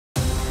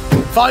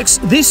Folks,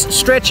 this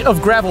stretch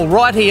of gravel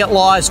right here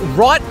lies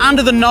right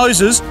under the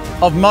noses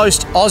of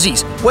most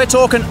Aussies. We're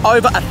talking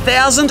over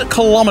 1,000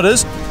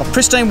 kilometres of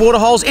pristine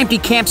waterholes, empty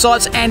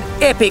campsites and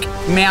epic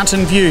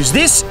mountain views.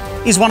 This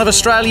is one of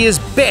Australia's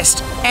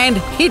best and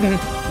hidden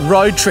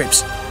road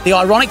trips. The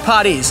ironic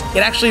part is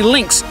it actually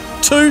links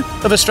two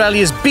of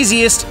Australia's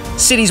busiest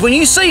cities. When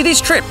you see this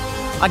trip,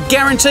 I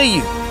guarantee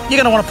you're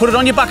going to want to put it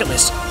on your bucket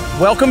list.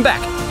 Welcome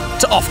back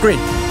to Off Grid.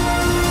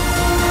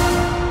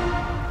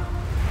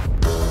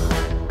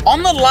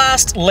 On the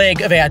last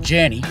leg of our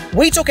journey,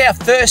 we took our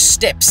first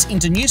steps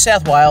into New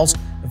South Wales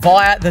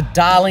via the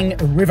Darling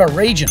River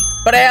region.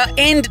 But our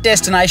end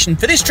destination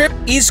for this trip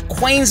is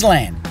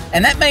Queensland,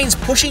 and that means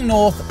pushing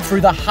north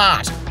through the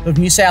heart of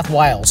New South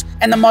Wales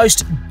and the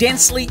most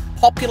densely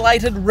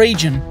populated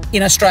region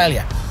in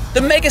Australia.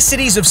 The mega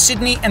cities of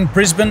Sydney and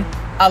Brisbane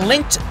are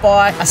linked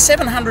by a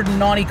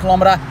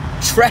 790-kilometre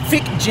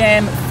traffic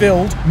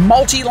jam-filled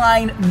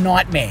multi-lane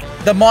nightmare,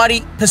 the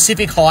mighty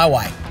Pacific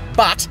Highway.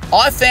 But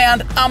I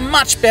found a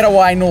much better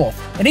way north,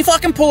 and if I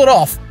can pull it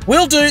off,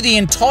 we'll do the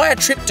entire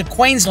trip to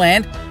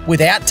Queensland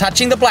without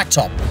touching the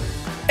blacktop.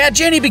 Our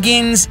journey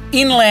begins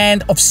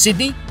inland of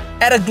Sydney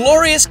at a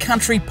glorious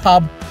country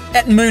pub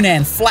at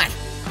Moonan Flat.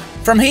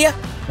 From here,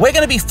 we're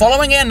going to be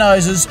following our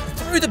noses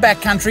through the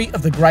backcountry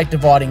of the Great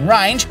Dividing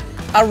Range,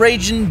 a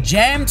region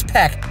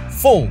jammed-packed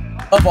full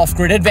of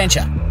off-grid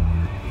adventure.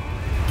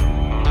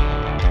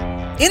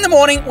 In the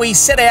morning, we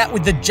set out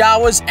with the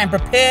Jawas and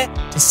prepare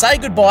to say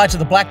goodbye to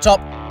the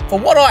blacktop for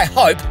what I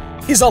hope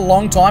is a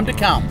long time to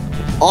come.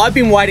 I've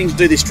been waiting to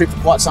do this trip for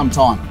quite some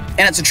time,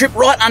 and it's a trip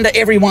right under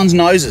everyone's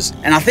noses,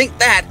 and I think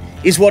that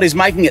is what is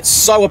making it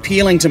so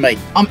appealing to me.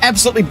 I'm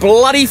absolutely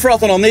bloody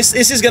frothing on this.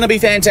 This is going to be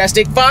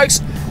fantastic.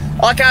 Folks,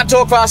 I can't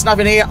talk fast enough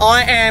in here.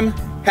 I am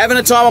having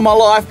a time of my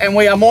life, and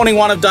we are morning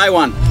one of day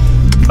one.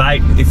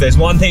 Mate, if there's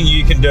one thing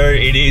you can do,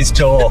 it is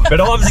talk,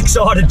 but I'm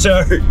excited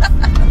too.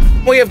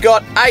 We have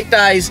got 8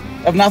 days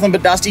of nothing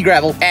but dusty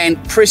gravel and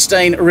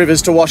pristine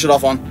rivers to wash it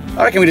off on.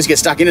 I reckon we just get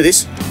stuck into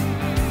this.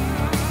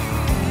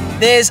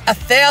 There's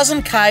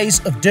 1,000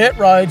 k's of dirt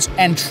roads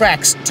and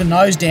tracks to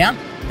nose down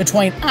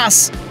between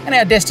us and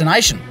our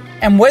destination.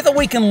 And whether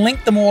we can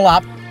link them all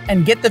up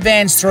and get the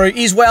vans through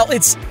is, well,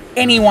 it's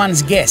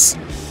anyone's guess.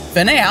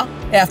 For now,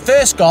 our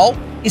first goal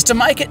is to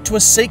make it to a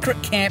secret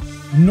camp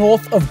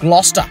north of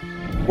Gloucester,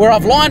 where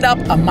I've lined up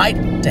a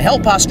mate to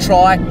help us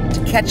try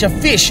to catch a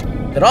fish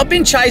that I've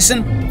been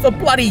chasing for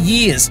bloody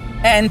years.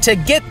 And to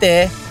get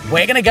there,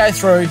 we're going to go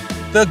through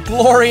the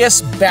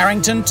glorious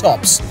Barrington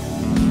Tops.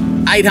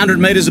 800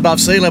 metres above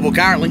sea level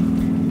currently.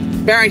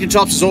 Barrington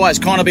Tops has always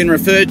kind of been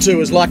referred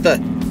to as like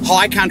the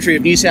high country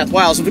of New South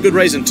Wales, and for good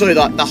reason too.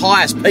 The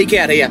highest peak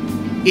out here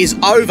is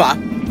over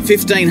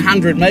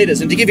 1,500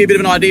 metres. And to give you a bit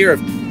of an idea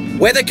of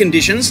weather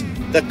conditions,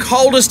 the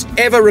coldest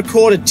ever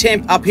recorded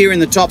temp up here in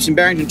the Tops, in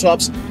Barrington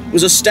Tops,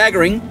 was a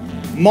staggering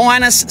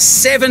minus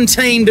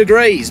 17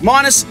 degrees.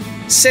 Minus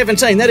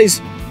 17, that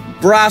is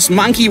brass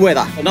monkey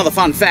weather. Another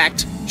fun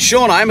fact,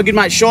 Shauno, my good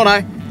mate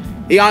Shauno,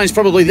 he owns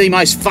probably the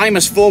most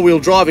famous four-wheel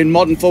drive in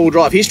modern four-wheel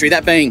drive history,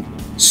 that being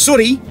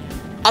Sooty.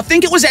 I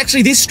think it was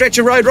actually this stretch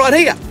of road right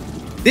here.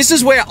 This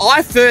is where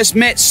I first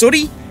met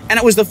Sooty, and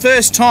it was the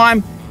first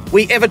time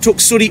we ever took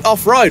Sooty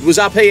off-road, was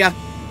up here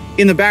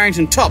in the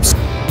Barrington Tops.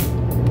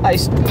 Hey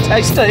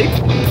Steve,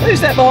 who's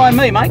that behind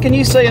me, mate? Can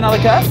you see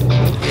another car?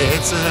 Yeah,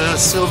 it's a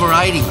silver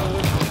 80.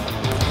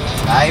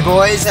 Hey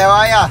boys, how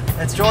are ya?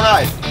 It's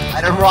Jono,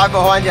 and I'm right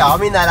behind you.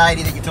 I'm in that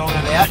 80 that you're talking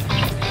about.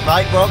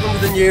 Mate, welcome to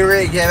the new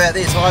rig. How about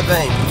this? High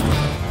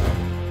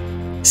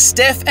beam.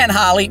 Steph and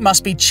Harley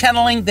must be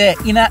channeling their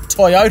inner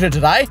Toyota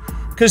today,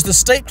 because the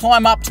steep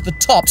climb up to the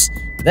tops,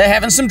 they're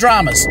having some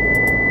dramas.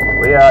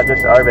 We are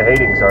just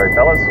overheating, sorry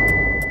fellas.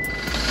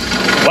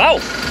 Well,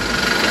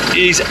 it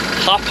is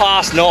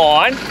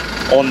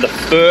 9:30 on the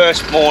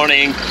first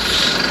morning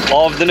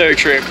of the new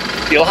trip.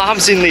 The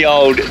alarms in the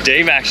old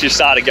D-Max just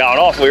started going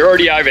off. We're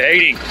already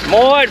overheating.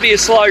 Might be a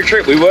slow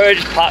trip. We were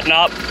just putting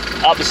up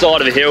the side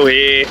of a hill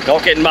here,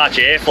 not getting much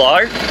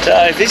airflow.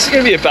 So this is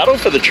going to be a battle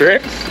for the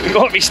trip. We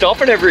might be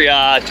stopping every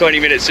 20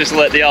 minutes just to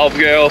let the old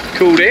girl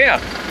cool down.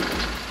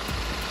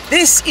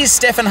 This is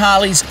Steph and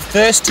Harley's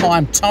first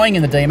time towing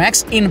in the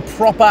D-Max in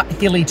proper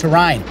hilly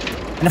terrain.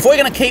 And if we're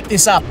going to keep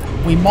this up,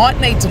 we might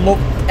need to look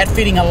at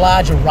fitting a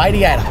larger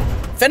radiator.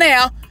 For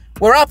now,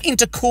 we're up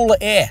into cooler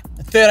air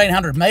at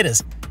 1,300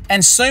 metres,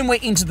 and soon we're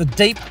into the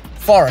deep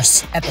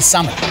forests at the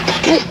summit.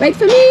 Wait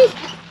for me.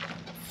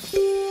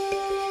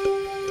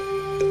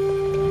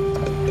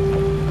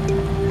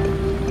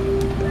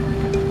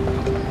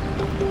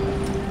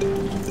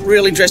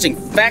 Real interesting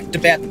fact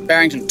about the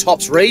Barrington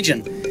Tops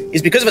region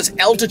is because of its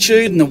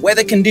altitude and the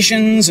weather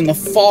conditions and the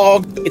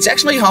fog, it's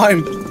actually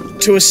home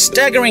to a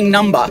staggering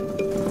number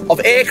of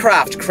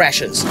aircraft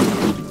crashes.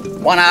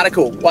 One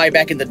article way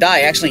back in the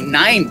day actually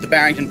named the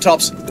Barrington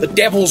Tops the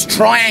Devil's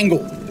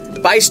Triangle,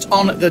 based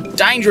on the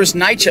dangerous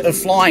nature of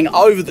flying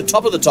over the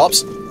top of the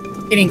tops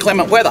in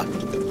inclement weather.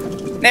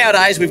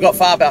 Nowadays, we've got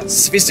far more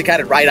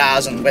sophisticated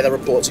radars and weather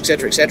reports,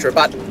 etc., etc.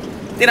 But,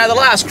 you know, the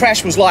last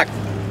crash was like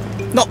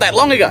not that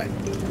long ago.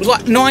 was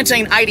like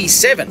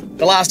 1987,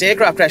 the last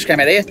aircraft crash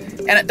came out here,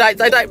 and they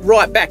date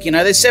right back, you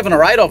know, there's 7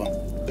 or 8 of them.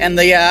 And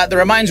the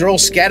remains are all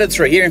scattered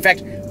through here. In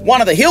fact,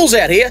 one of the hills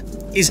out here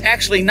is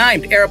actually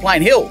named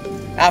Aeroplane Hill,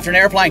 after an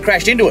airplane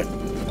crashed into it.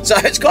 So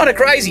it's kind of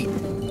crazy.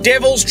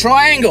 Devil's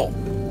Triangle.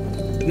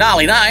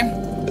 Gnarly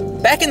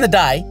name. Back in the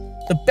day,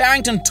 the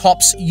Barrington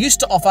Tops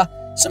used to offer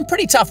some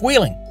pretty tough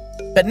wheeling,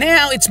 but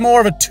now it's more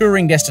of a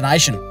touring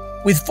destination,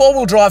 with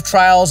 4-wheel drive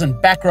trails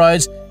and back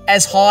roads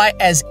as high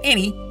as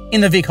any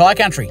in the Vic High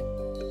Country.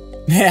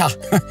 Now,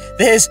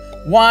 there's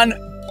one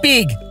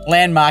big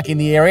landmark in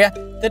the area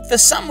that for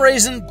some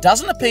reason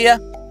doesn't appear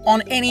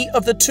on any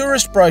of the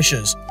tourist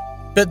brochures,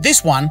 but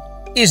this one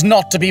is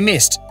not to be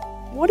missed.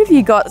 What have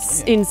you got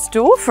in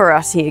store for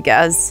us here,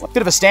 Gaz? A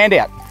bit of a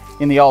standout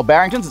in the old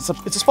Barringtons.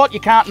 It's a spot you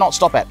can't not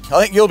stop at.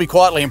 I think you'll be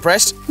quietly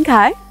impressed.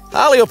 Okay.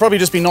 Harley will probably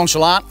just be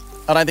nonchalant.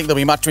 I don't think there'll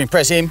be much to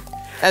impress him.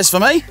 As for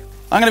me,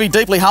 I'm going to be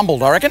deeply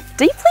humbled, I reckon.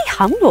 Deeply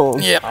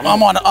humbled? Yeah, I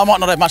might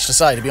not have much to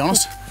say, to be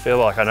honest. I feel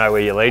like I know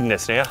where you're leading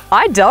us now.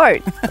 I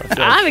don't.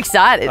 I'm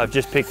excited. I've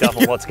just picked up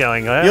on what's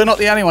going on. You're not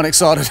the only one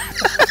excited.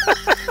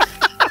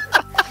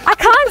 I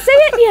can't see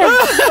it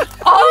yet.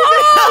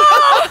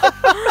 Oh!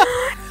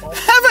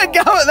 Have a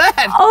go at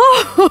that.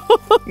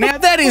 Oh! Now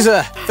that is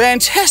a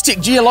fantastic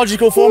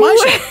geological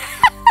formation.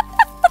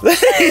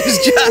 That is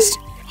just,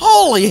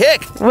 holy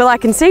heck. Well, I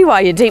can see why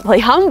you're deeply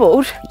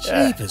humbled.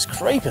 Jeepers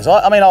creepers.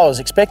 I mean, I was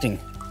expecting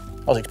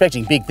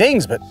big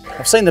things, but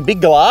I've seen the big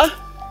galah,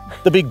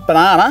 the big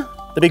banana,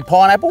 the big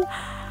pineapple,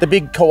 the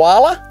big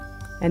koala.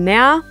 And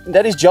now?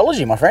 That is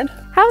geology, my friend.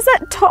 How's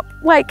that top,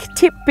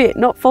 tip bit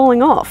not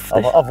falling off?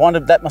 I've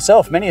wondered that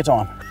myself many a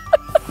time.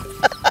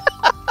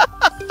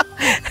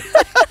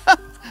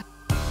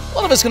 A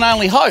lot of us can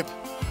only hope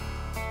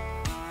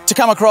to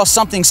come across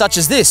something such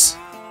as this.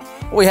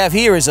 What we have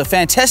here is a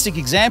fantastic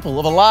example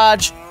of a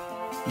large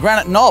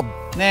granite knob.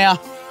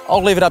 Now,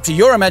 I'll leave it up to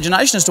your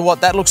imagination as to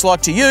what that looks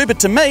like to you, but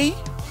to me,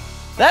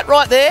 that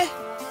right there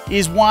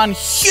is one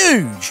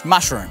huge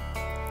mushroom.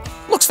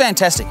 Looks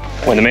fantastic.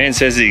 When the man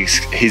says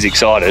he's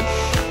excited,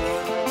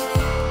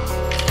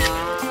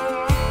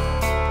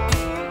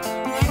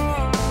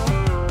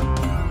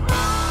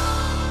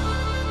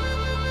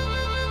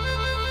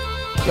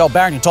 the old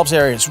Barrington Tops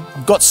area has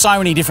got so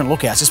many different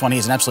lookouts. This one here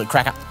is an absolute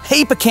cracker.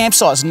 Heap of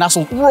campsites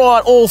nestled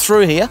right all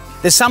through here.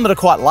 There's some that are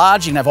quite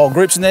large. You can have whole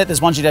groups in there.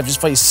 There's ones you'd have just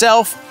for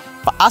yourself.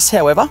 For us,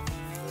 however,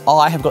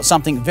 I have got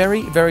something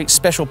very, very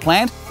special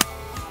planned,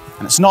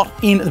 and it's not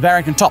in the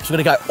Barrington Tops.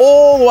 We're going to go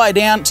all the way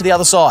down to the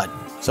other side.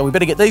 So we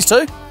better get these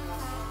two.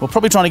 We're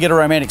probably trying to get a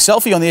romantic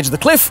selfie on the edge of the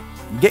cliff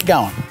and get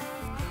going.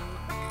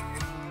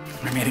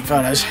 Romantic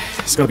photos.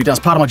 It's got to be done as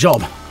part of my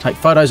job. Take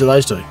photos of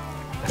those two.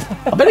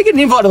 I better get an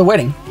invite to the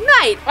wedding.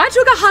 Mate, I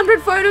took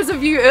 100 photos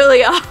of you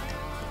earlier.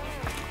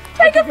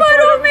 Take a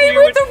photo of me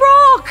with the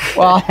rock.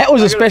 Well, that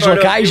was a special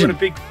occasion.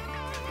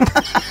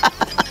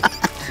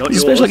 Not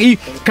Especially you.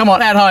 Come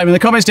on, at home in the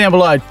comments down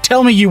below,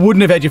 tell me you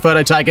wouldn't have had your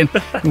photo taken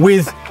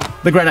with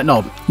the granite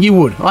knob. You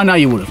would. I know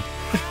you would have.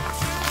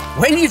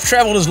 When you've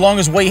travelled as long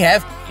as we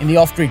have in the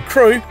off-grid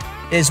crew,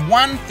 there's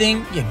one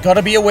thing you've got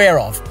to be aware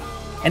of,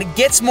 and it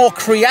gets more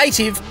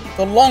creative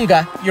the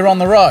longer you're on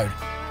the road.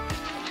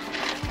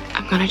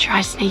 I'm gonna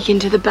try sneak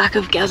into the back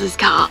of Gaz's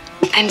car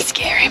and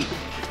scare him.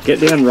 Get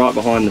down right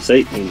behind the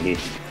seat in here.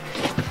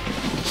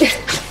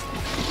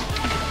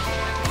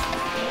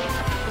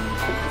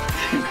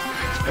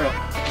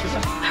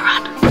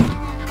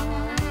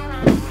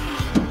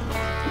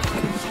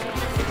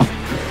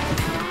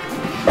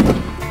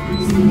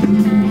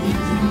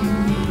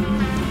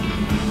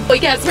 Oh,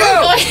 yes,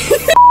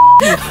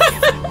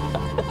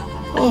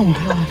 Oh my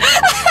God.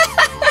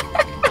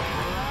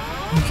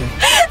 Okay.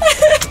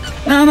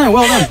 No,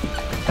 well done.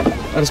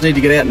 I just need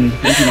to get out and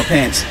empty my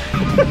pants.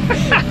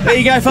 There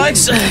you go,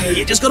 folks.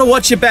 You just got to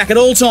watch your back at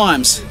all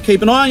times.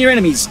 Keep an eye on your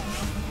enemies.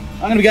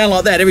 I'm going to be going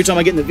like that every time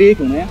I get in the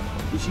vehicle now.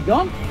 Is she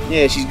gone?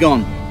 Yeah, she's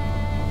gone.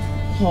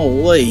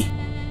 Holy.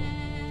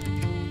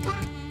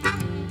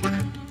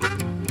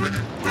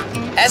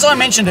 As I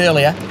mentioned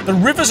earlier, the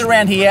rivers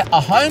around here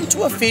are home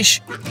to a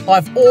fish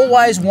I've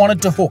always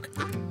wanted to hook.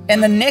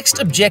 And the next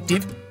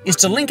objective is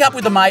to link up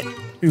with a mate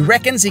who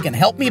reckons he can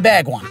help me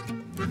bag one.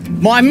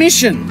 My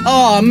mission,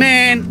 oh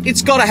man,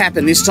 it's got to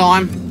happen this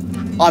time.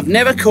 I've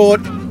never caught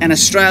an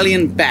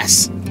Australian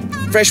bass.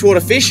 Freshwater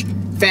fish,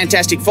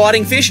 fantastic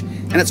fighting fish,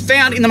 and it's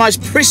found in the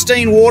most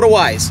pristine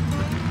waterways.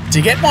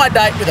 To get my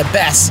date with a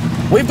bass,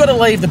 we've got to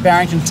leave the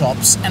Barrington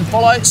Tops and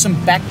follow some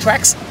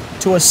backtracks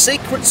to a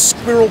secret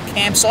squirrel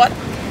campsite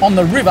on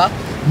the river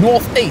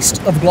northeast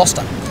of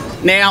Gloucester.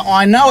 Now,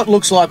 I know it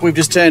looks like we've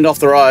just turned off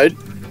the road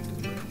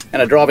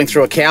and are driving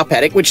through a cow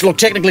paddock, which, look,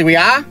 technically we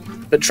are,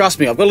 but trust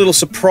me, I've got a little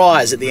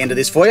surprise at the end of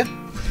this for you.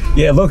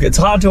 Yeah, look, it's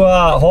hard to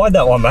hide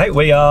that one, mate.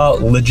 We are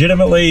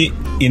legitimately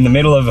in the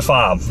middle of a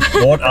farm.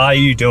 What are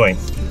you doing?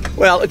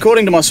 Well,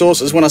 according to my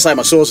sources, when I say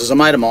my sources, a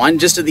mate of mine,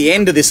 just at the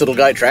end of this little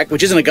goat track,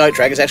 which isn't a goat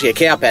track, it's actually a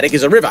cow paddock,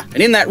 is a river.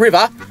 And in that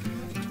river,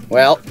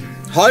 well,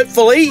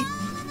 hopefully,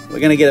 we're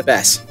going to get a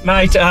bass.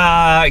 Mate,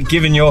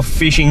 given your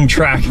fishing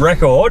track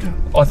record,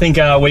 I think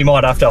we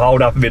might have to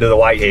hold up a bit of the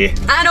weight here.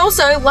 And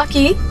also,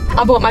 lucky,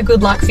 I bought my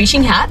good luck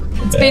fishing hat.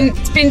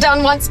 It's been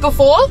done once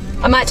before.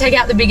 I might take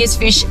out the biggest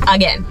fish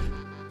again.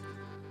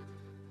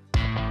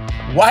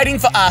 Waiting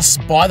for us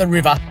by the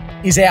river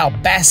is our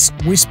bass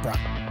whisperer.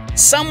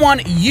 Someone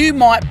you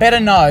might better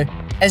know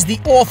as the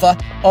author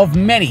of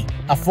many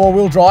a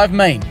four-wheel drive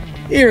meme.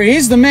 Here he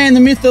is, the man, the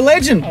myth, the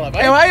legend. Hello,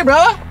 mate. How are you,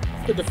 brother?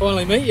 Good to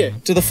finally meet you.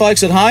 To the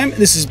folks at home,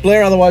 this is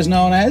Blair, otherwise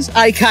known as,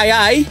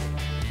 AKA...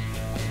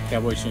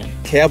 Cowboy Tune.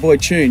 Cowboy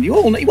Tune. You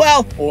all need,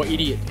 well... Or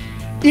Idiot.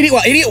 Idiot,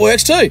 well, idiot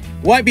works too.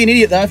 Won't be an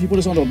idiot though if you put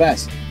us onto a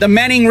bass. The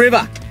Manning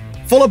River,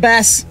 full of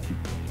bass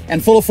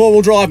and full of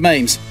four-wheel drive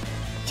memes.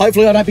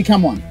 Hopefully I don't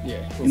become one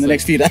in the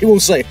next few days. We'll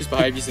see. Just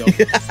behave yourself.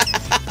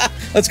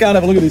 Let's go and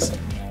have a look at this.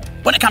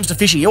 When it comes to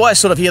fishing, you always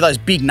sort of hear those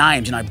big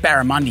names, you know,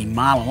 barramundi,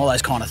 marlin, all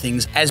those kind of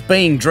things, as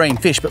being dream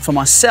fish. But for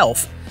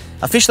myself,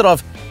 a fish that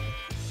I've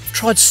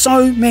tried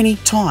so many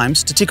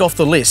times to tick off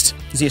the list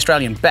is the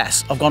Australian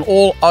bass. I've gone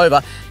all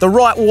over the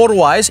right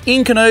waterways,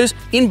 in canoes,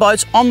 in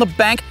boats, on the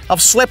bank.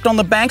 I've slept on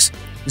the banks.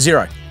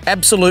 Zero.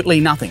 Absolutely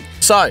nothing.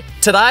 So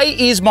today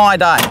is my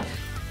day.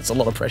 That's a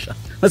lot of pressure.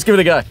 Let's give it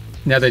a go.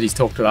 Now that he's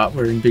talked it up,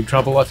 we're in big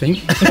trouble, I think.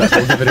 So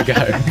we'll give it a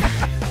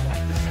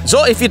go.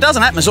 So if it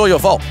doesn't happen, it's all your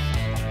fault.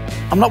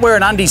 I'm not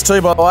wearing undies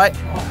too, by the way.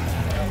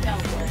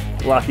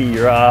 Lucky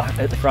you're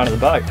at the front of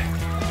the boat.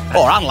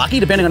 Or unlucky,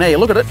 depending on how you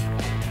look at it.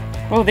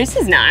 Well, this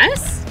is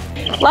nice.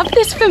 Love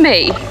this for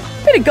me.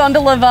 Bit of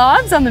gondola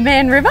vibes on the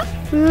Man River.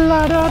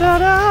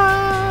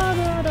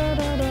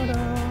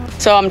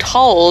 So I'm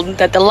told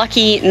that the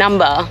lucky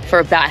number for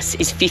a bass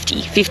is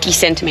 50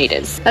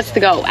 centimetres. That's the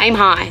goal. Aim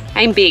high,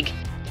 aim big.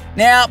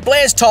 Now,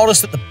 Blair's told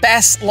us that the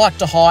bass like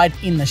to hide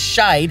in the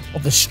shade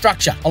of the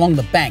structure along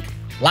the bank.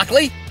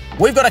 Luckily,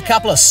 we've got a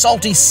couple of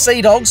salty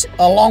sea dogs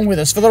along with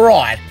us for the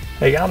ride.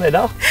 How you going there,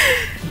 Dale?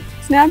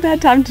 It's now a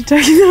bad time to tell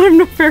you that I'm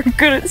not very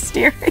good at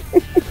steering.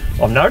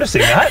 I'm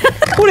noticing that.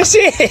 What is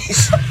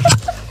this?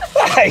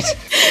 Wait.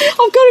 I've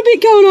got a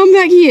bit going on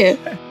back here.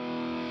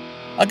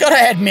 I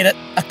gotta admit it,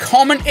 a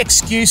common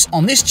excuse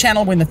on this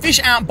channel when the fish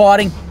aren't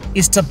biting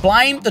is to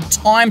blame the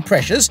time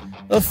pressures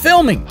of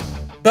filming.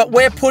 But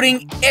we're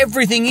putting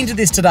everything into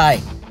this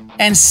today,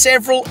 and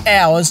several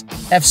hours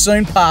have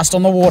soon passed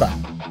on the water.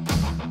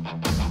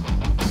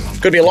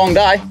 Could be a long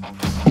day.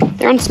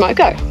 They're on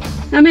Smoko.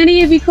 How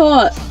many have you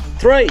caught?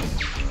 3.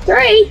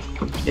 3?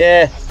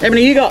 Yeah. How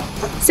many you got?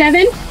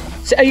 7?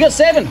 Oh, you got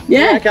 7?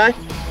 Yeah. Okay.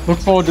 Look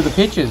forward to the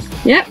pictures.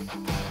 Yep.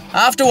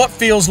 After what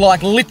feels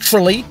like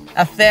literally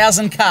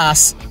 1,000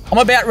 casts, I'm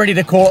about ready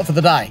to call it for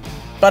the day.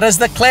 But as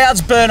the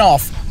clouds burn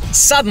off,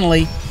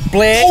 suddenly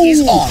Blair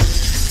is on.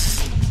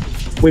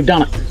 We've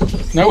done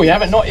it. No, we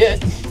haven't, not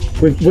yet.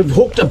 We've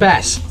hooked a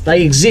bass.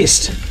 They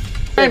exist.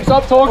 Hey,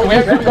 stop talking, we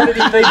haven't got it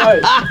in these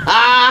boats.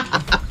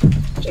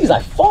 Jeez,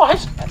 they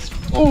fight.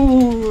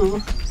 Ooh,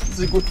 this is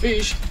a good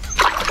fish.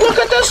 Look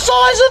at the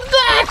size of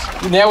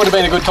that! Now would have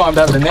been a good time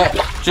to have the net.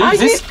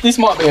 Jeez, this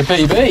might be a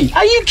PB.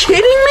 Are you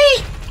kidding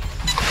me?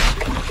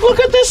 Look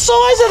at the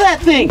size of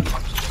that thing.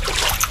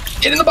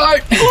 Get in the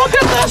boat. Look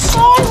at the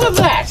size of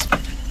that.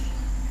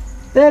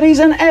 That is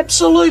an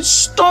absolute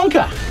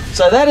stonker.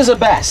 So that is a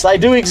bass. They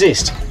do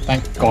exist.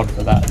 Thank God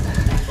for that.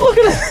 Look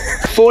at it.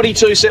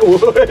 42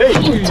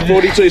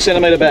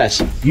 centimetre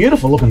bass.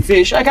 Beautiful looking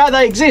fish. Okay,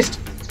 they exist.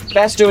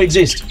 Bass do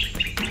exist.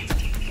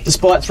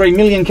 Despite 3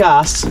 million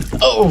casts.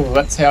 Oh,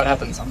 that's how it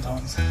happens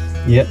sometimes.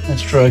 Yep,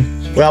 that's true.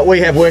 Well, we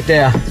have worked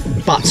our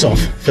butts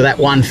off for that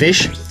one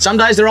fish. Some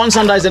days they're on,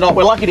 some days they're not.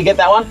 We're lucky to get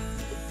that one.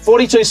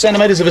 42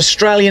 centimetres of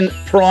Australian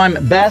prime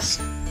bass.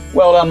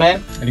 Well done,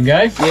 man. Let him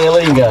go? Yeah,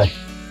 let him go.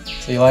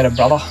 See you later,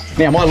 brother.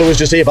 Now, my lure's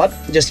just here, bud.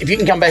 Just if you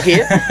can come back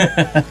here.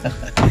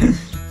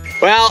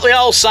 Well, the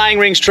old saying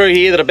rings true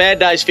here that a bad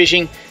day's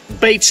fishing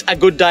beats a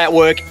good day at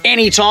work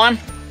anytime.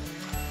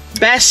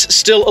 Bass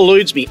still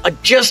eludes me. I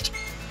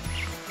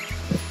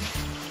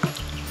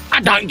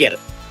don't get it.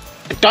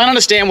 I don't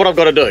understand what I've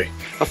got to do.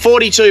 A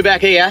 42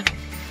 back here,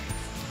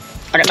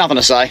 I got nothing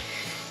to say.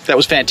 That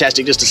was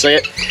fantastic just to see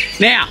it.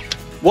 Now,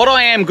 what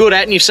I am good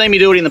at, and you've seen me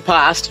do it in the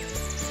past,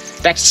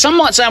 in fact, some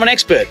might say I'm an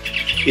expert,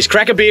 is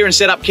crack a beer and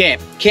set up camp.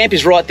 Camp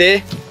is right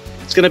there.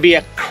 It's going to be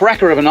a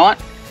cracker of a night.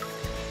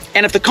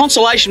 And if the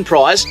consolation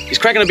prize is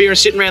cracking a beer and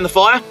sitting around the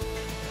fire,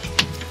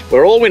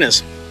 we're all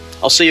winners.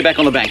 I'll see you back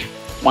on the bank.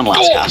 One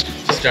last cast.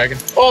 Just joking.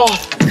 Oh,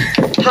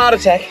 heart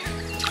attack.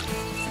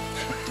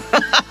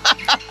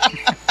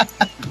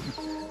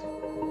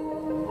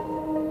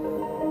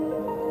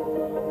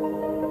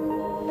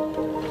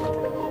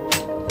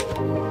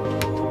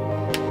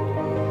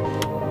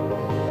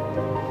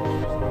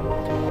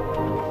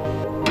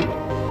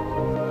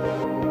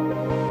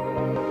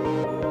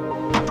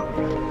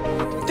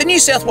 The New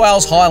South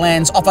Wales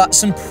Highlands offer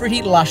some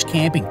pretty lush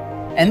camping,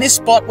 and this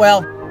spot,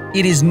 well,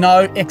 it is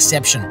no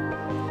exception.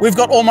 We've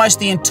got almost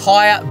the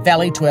entire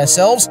valley to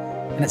ourselves,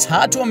 and it's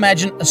hard to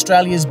imagine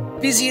Australia's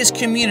busiest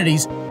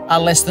communities are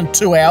less than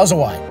 2 hours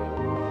away.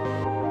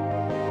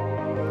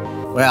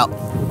 Well,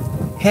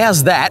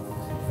 how's that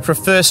for a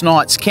first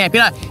night's camp.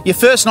 You know, your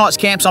first night's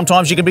camp,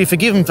 sometimes you can be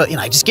forgiven for, you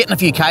know, just getting a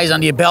few Ks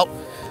under your belt,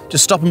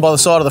 just stopping by the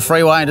side of the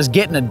freeway and just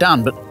getting it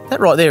done. But that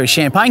right there is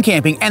champagne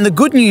camping. And the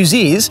good news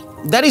is,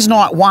 that is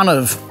night one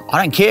of,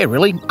 I don't care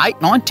really,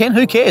 8, 9, 10,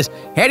 who cares?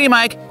 How do you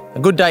make a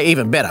good day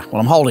even better?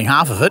 Well, I'm holding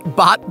half of it,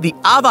 but the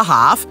other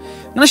half,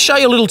 I'm gonna show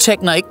you a little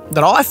technique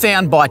that I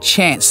found by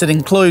chance that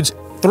includes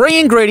 3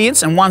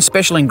 ingredients and 1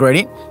 special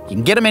ingredient. You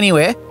can get them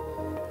anywhere,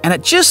 and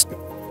it just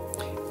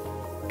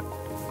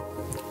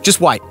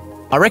wait.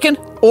 I reckon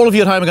all of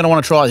you at home are gonna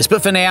wanna try this,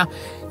 but for now,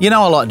 you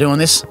know I like doing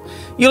this.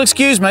 You'll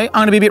excuse me, I'm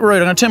gonna be a bit rude.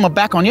 I'm gonna turn my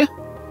back on you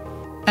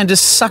and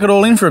just suck it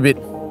all in for a bit.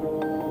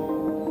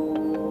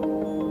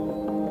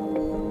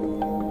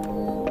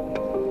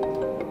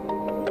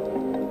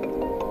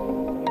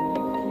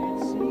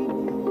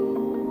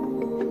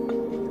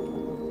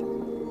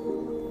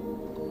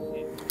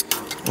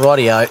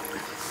 Rightio.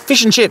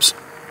 Fish and chips.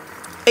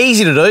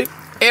 Easy to do.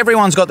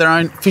 Everyone's got their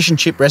own fish and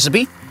chip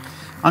recipe.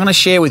 I'm going to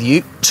share with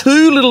you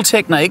 2 little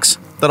techniques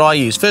that I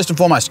use. First and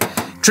foremost,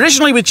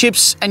 traditionally with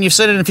chips, and you've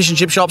seen it in fish and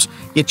chip shops,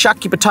 you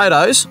chuck your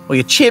potatoes or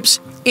your chips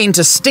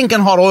into stinking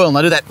hot oil and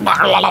they do that.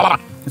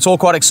 It's all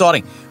quite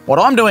exciting. What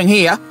I'm doing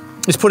here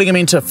is putting them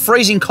into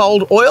freezing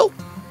cold oil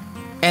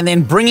and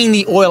then bringing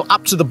the oil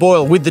up to the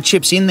boil with the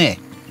chips in there.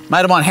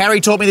 Mate of mine, Harry,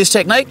 taught me this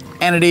technique,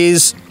 and it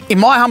is, in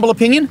my humble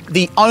opinion,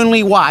 the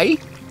only way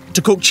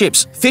to cook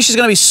chips. Fish is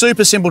going to be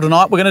super simple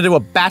tonight. We're going to do a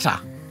batter.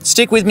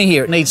 Stick with me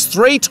here. It needs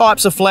 3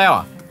 types of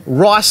flour.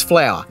 Rice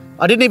flour.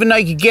 I didn't even know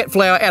you could get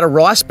flour out of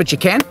rice, but you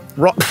can.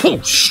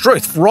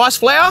 Struth. Rice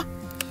flour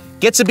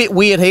gets a bit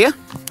weird here.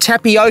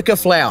 Tapioca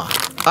flour.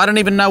 I don't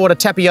even know what a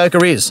tapioca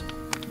is,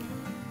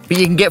 but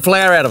you can get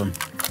flour out of them.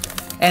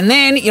 And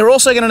then you're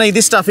also going to need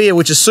this stuff here,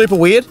 which is super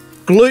weird.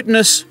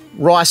 Glutinous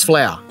rice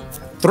flour.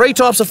 3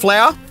 types of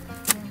flour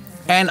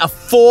and a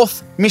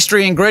 4th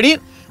mystery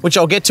ingredient, which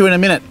I'll get to in a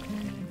minute.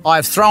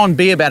 I've thrown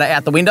beer batter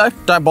out the window.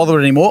 Don't bother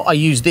with it anymore. I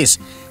use this.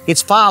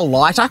 It's far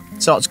lighter,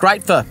 so it's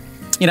great for,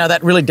 you know,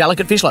 that really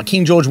delicate fish like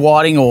King George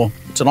whiting, or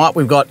tonight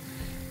we've got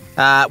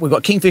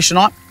kingfish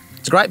tonight.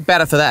 It's a great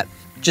batter for that.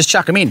 Just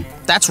chuck them in.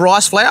 That's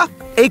rice flour,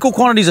 equal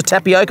quantities of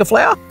tapioca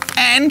flour,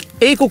 and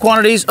equal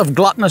quantities of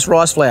glutinous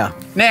rice flour.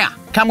 Now,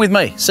 come with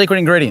me. Secret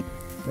ingredient.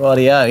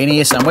 Rightio, in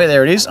here somewhere.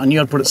 There it is. I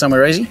knew I'd put it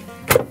somewhere easy.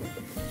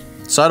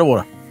 Soda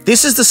water.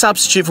 This is the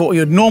substitute for what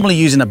you would normally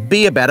use in a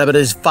beer batter, but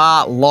it is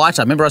far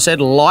lighter. Remember I said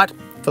light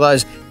for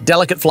those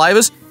delicate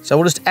flavours? So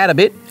we'll just add a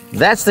bit.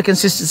 That's the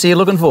consistency you're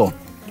looking for.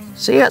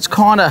 See how it's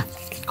kind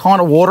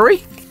of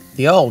watery?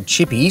 The old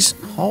chippies,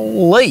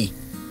 holy.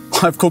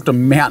 I've cooked a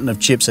mountain of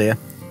chips here.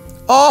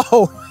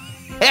 Oh,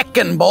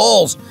 heckin'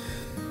 balls.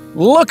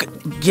 Look,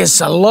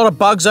 yes, a lot of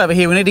bugs over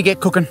here. We need to get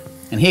cooking.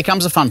 And here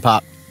comes the fun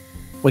part.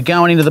 We're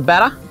going into the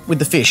batter with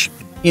the fish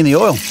in the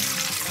oil.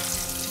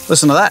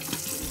 Listen to that.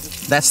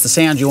 That's the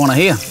sound you want to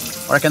hear.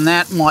 I reckon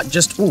that might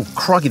just, oh,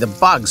 crikey, the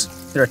bugs.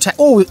 They're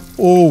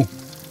oh,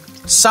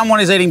 someone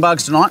is eating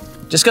bugs tonight.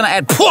 Just going to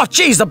add, oh,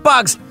 geez, the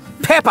bugs.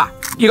 Pepper.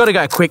 You got to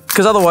go quick,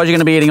 because otherwise you're going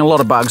to be eating a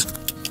lot of bugs.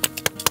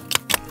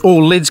 Oh,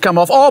 lids come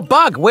off. Oh,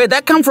 bug, where'd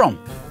that come from?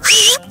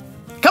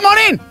 Come on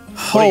in.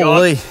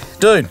 Holy,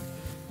 dude.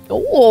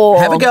 Oh.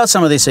 Have a go at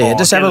some of this here.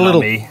 Just have a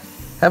little,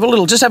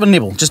 just have a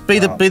nibble. Just be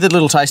the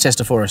little taste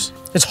tester for us.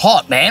 It's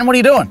hot, man. What are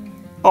you doing?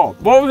 Oh,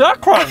 what was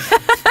that crunch?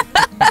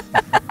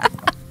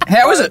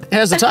 How is it?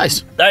 How's the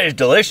taste? That is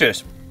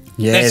delicious.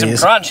 Yeah, there's some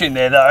crunch in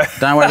there though.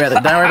 Don't worry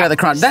about the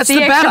crunch. That's the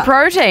batter. Extra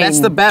protein. That's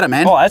the batter,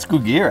 man. Oh, that's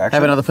good gear actually.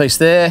 Have another piece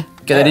there.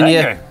 Get that in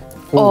here.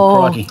 Oh,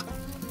 crikey.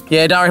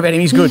 Yeah, don't worry about him.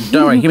 He's good.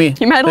 Don't worry. Give me.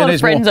 You made a lot of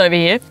friends over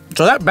here.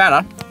 So that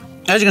batter,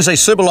 as you can see,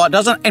 super light.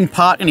 Doesn't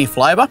impart any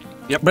flavour.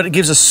 Yep. But it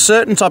gives a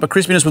certain type of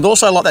crispiness with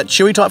also like that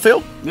chewy type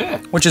feel. Yeah.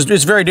 Which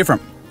is very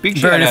different. Big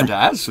shout out to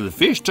Az for the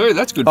fish too.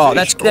 That's good. Oh,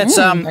 fish. that's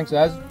thanks,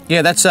 Az.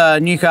 Yeah, that's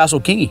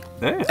Newcastle Kingy.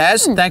 Yeah.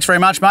 Az, thanks very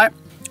much, mate.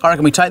 I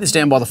reckon we take this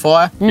down by the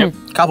fire. Yep.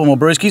 Couple more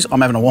brewskis.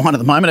 I'm having a wine at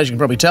the moment, as you can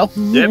probably tell.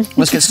 Yep.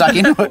 Let's get stuck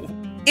into it.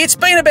 It's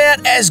been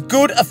about as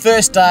good a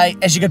first day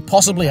as you could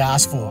possibly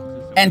ask for.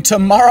 And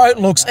tomorrow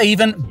looks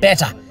even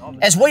better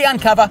as we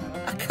uncover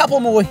a couple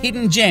more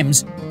hidden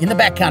gems in the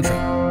backcountry.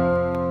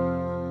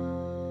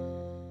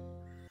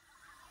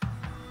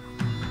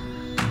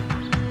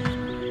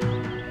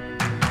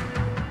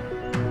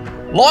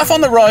 Life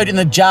on the road in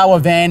the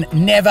Jawa van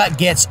never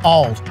gets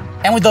old.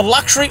 And with the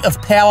luxury of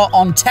power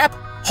on tap,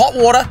 hot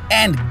water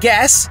and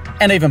gas,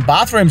 and even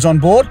bathrooms on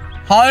board,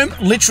 home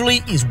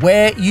literally is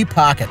where you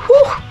park it.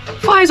 Whew,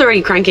 fire's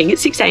already cranking.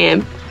 It's 6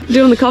 a.m.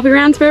 Doing the coffee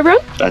rounds for everyone?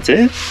 That's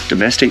it.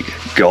 Domestic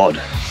God.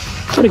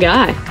 What a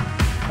guy.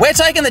 We're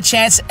taking the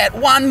chance at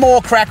one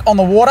more crack on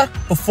the water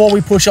before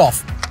we push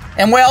off.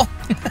 And well,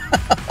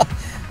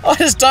 I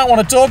just don't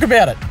want to talk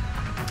about it.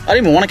 I don't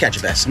even want to catch a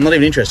bass. I'm not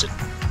even interested.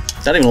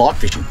 I don't even like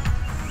fishing.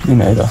 Me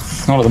neither.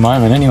 Not at the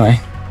moment, anyway.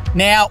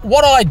 Now,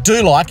 what I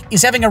do like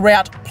is having a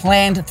route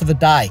planned for the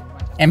day.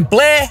 And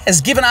Blair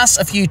has given us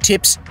a few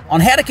tips on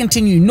how to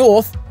continue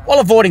north while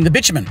avoiding the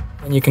bitumen.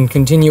 And you can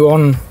continue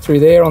on through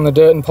there on the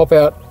dirt and pop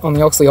out on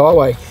the Oxley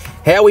Highway.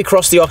 How we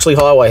cross the Oxley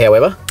Highway,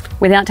 however,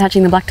 Without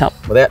touching the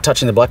blacktop? Without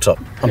touching the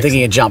blacktop. I'm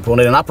thinking a jump. We'll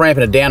need an up ramp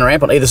and a down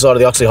ramp on either side of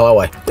the Oxley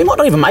Highway. We might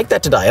not even make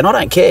that today, and I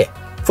don't care.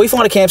 If we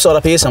find a campsite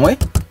up here somewhere...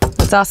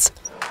 It's us.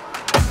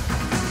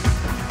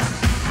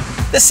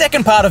 The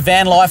second part of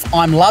van life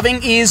I'm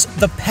loving is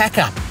the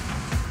pack-up.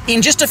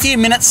 In just a few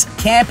minutes,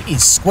 camp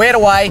is squared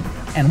away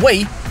and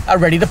we are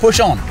ready to push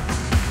on.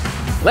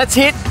 Let's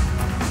hit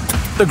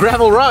the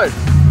gravel road.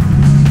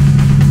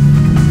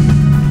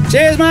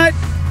 Cheers, mate.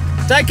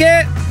 Take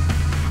care.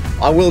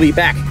 I will be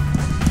back.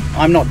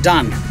 I'm not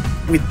done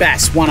with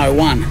Bass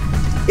 101.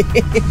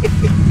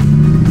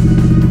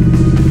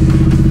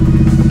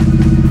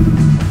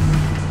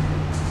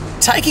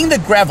 Taking the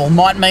gravel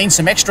might mean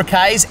some extra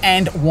Ks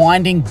and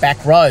winding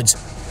back roads,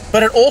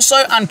 but it also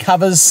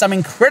uncovers some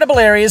incredible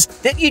areas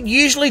that you'd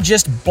usually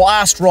just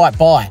blast right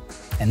by.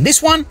 And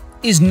this one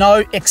is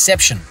no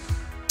exception.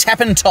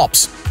 Tappin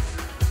Tops.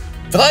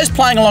 For those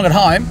playing along at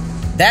home,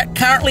 that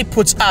currently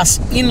puts us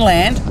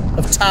inland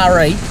of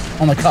Taree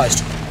on the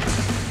coast.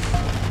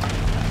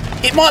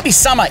 It might be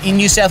summer in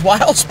New South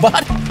Wales,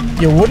 but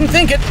you wouldn't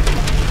think it.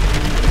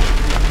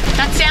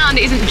 That sound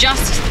isn't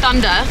just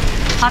thunder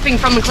clapping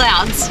from the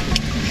clouds.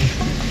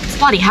 It's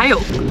bloody hail.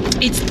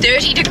 It's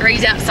 30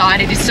 degrees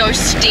outside. It is so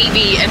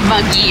steamy and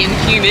muggy and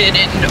humid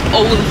and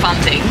all the fun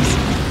things.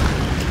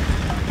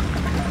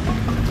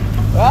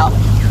 Well,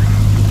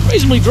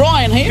 reasonably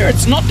dry in here.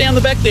 It's not down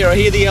the back there. I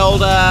hear the old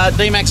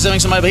D-Max is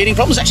having some overheating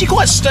problems. It's actually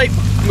quite steep.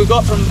 We've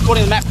got, from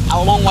according to the map,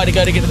 a long way to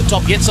go to get to the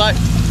top yet, so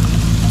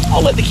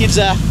I'll let the kids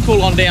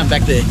cool on down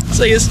back there.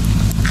 See yous.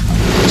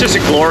 Just a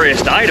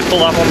glorious day to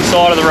pull up on the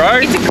side of the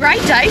road. It's a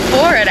great day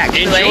for it,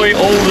 actually. Enjoy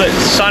all that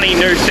sunny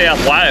New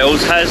South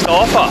Wales has to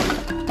offer.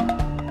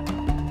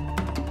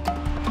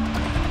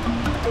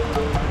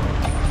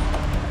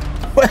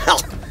 Well,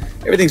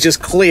 everything's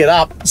just cleared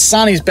up.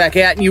 Sun is back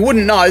out, and you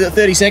wouldn't know that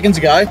 30 seconds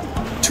ago,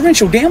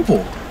 torrential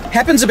downpour.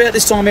 Happens about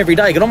this time every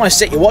day. You can almost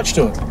set your watch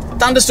to it.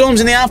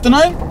 Thunderstorms in the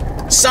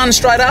afternoon, sun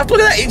straight after.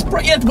 Look at that,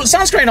 you have to put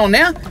sunscreen on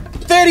now.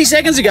 30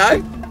 seconds ago,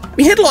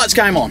 my headlights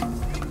came on.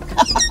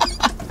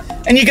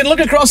 And you can look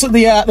across at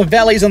the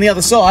valleys on the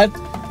other side,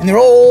 and they're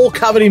all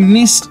covered in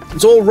mist.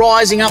 It's all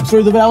rising up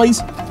through the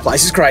valleys.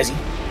 Place is crazy.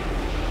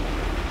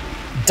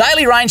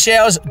 Daily rain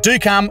showers do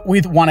come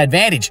with one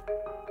advantage,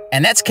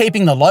 and that's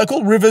keeping the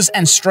local rivers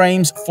and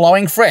streams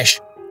flowing fresh.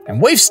 And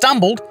we've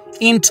stumbled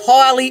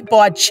entirely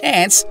by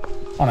chance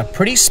on a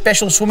pretty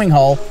special swimming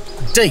hole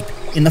deep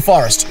in the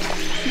forest.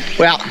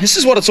 Well, this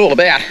is what it's all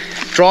about.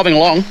 Driving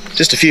along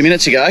just a few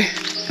minutes ago,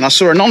 and I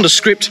saw a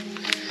nondescript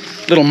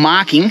little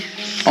marking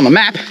on the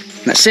map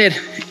that said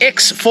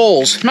X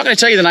Falls. I'm not going to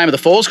tell you the name of the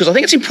falls because I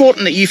think it's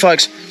important that you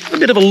folks have a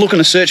bit of a look and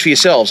a search for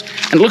yourselves.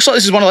 And it looks like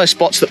this is one of those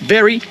spots that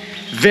very,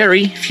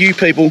 very few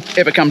people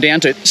ever come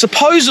down to.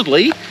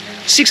 Supposedly,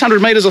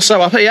 600 metres or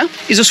so up here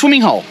is a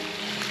swimming hole.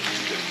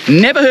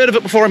 Never heard of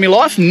it before in my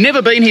life,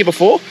 never been here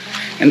before.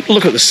 And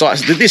look at the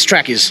size. This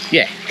track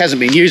hasn't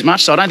been used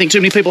much, so I don't think too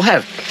many people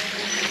have.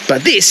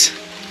 But this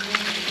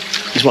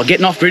is what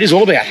getting off grid is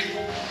all about.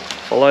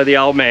 Follow the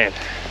old man.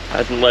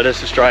 Hasn't led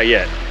us astray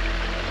yet.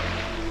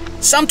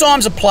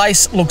 Sometimes a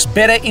place looks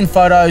better in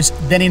photos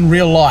than in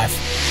real life.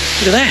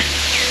 Look at that.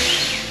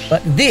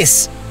 But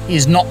this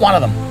is not one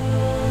of them.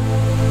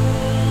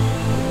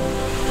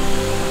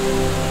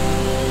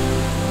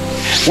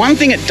 One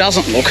thing it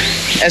doesn't look,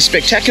 as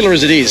spectacular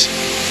as it is,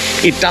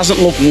 it doesn't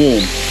look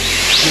warm.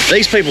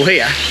 These people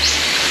here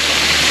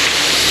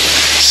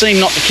seem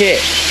not to care.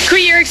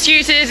 Quit your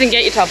excuses and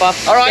get your top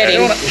off. All right, I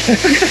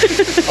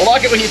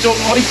like it when you talk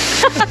naughty.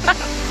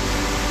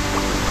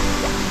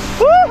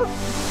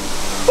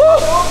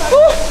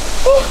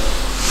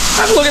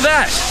 Have a look at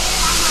that.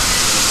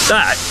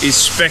 That is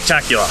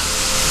spectacular.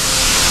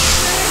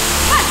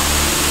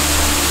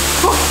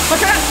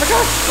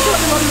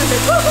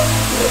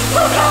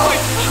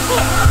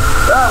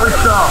 That was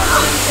tough.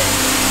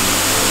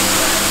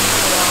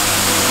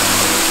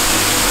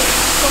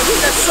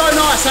 That's so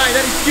nice, hey?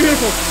 That is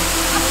beautiful.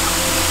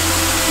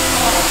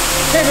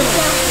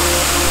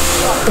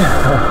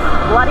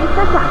 Bloody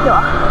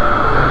spectacular.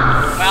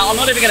 Well, I'm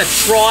not even going to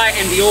try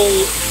and be all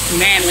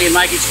manly and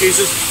make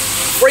excuses.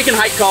 Freaking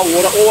hate cold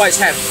water, always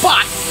have.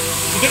 But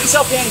you get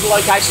yourself down to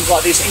locations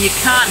like this and you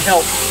can't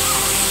help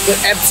but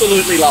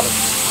absolutely love it.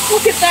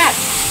 Look at that.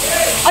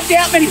 I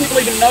doubt many people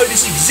even know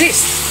this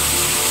exists,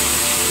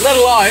 let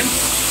alone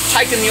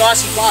taking the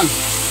icy plunge.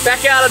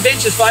 Backyard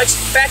adventures, folks.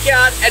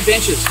 Backyard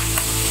adventures.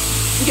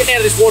 I'm getting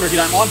out of this water if you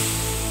don't mind.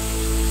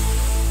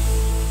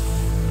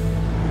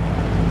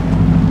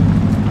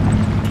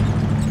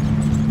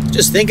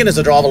 Just thinking as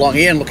I drive along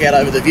here and look out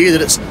over the view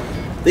that it's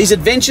these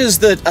adventures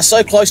that are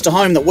so close to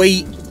home that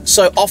we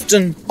so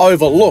often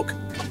overlook.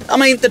 I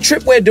mean, the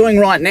trip we're doing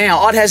right now,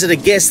 I'd hazard a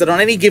guess that on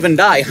any given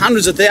day,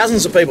 hundreds of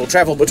thousands of people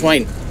travel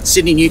between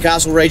Sydney,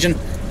 Newcastle region,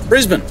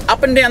 Brisbane,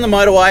 up and down the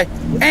motorway,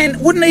 and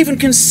wouldn't even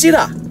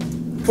consider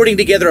putting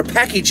together a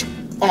package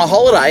on a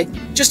holiday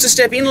just to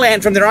step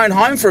inland from their own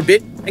home for a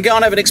bit and go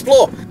and have an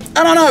explore.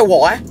 I don't know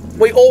why.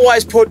 We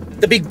always put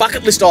the big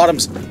bucket list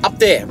items up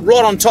there,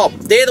 right on top.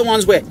 They're the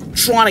ones we're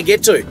trying to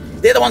get to.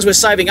 They're the ones we're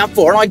saving up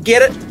for, and I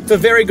get it for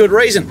very good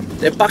reason.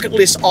 They're bucket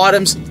list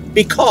items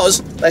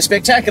because they're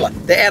spectacular.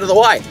 They're out of the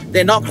way.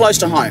 They're not close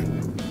to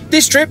home.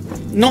 This trip,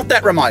 not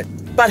that remote,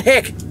 but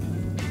heck,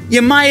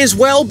 you may as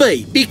well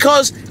be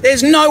because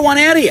there's no one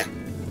out here.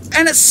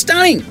 And it's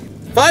stunning.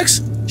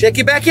 Folks, check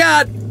your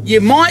backyard.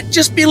 You might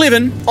just be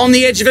living on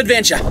the edge of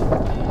adventure.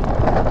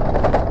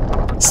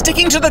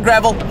 Sticking to the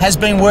gravel has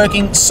been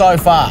working so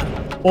far,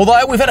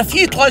 although we've had a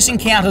few close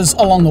encounters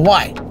along the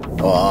way.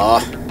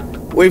 Oh,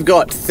 we've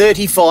got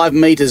 35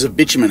 metres of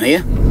bitumen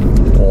here.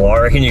 Oh, I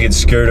reckon you can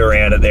scoot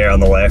around it there on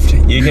the left.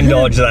 You can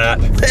dodge that.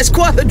 There's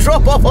quite a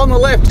drop off on the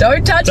left.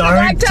 Don't touch the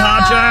blacktop! Don't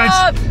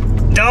touch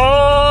it!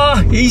 Oh,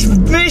 he's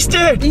missed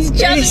it! He's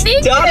just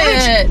nicked done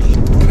it!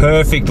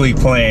 Perfectly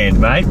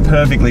planned, mate.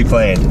 Perfectly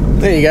planned.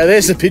 There you go.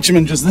 There's the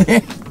bitumen just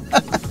there.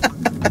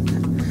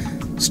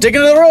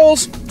 Sticking to the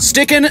rules.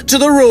 Sticking to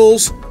the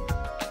rules.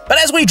 But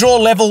as we draw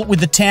level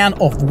with the town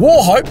of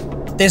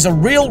Wauchope, there's a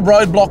real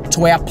roadblock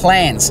to our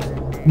plans.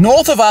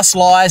 North of us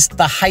lies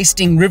the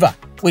Hastings River,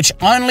 which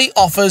only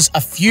offers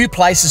a few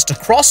places to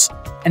cross,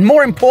 and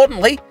more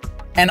importantly,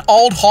 an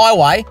old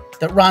highway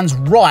that runs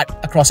right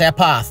across our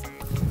path.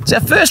 It's our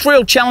first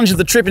real challenge of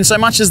the trip in so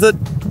much as that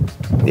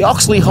the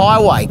Oxley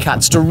Highway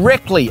cuts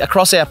directly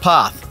across our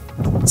path.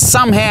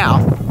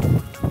 Somehow,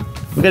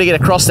 we've got to get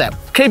across that.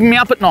 Keeping me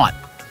up at night.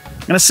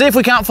 I'm going to see if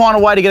we can't find a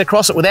way to get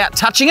across it without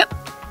touching it.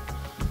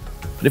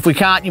 But if we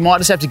can't, you might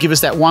just have to give us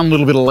that one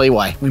little bit of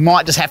leeway. We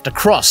might just have to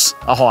cross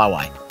a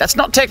highway. That's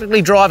not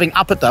technically driving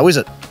up it though, is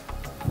it?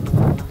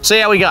 See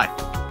how we go.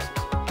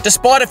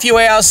 Despite a few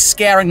hours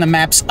scouring the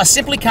maps, I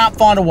simply can't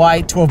find a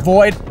way to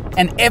avoid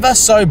an ever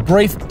so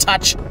brief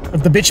touch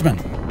of the bitumen.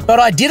 But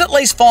I did at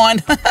least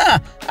find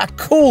a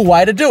cool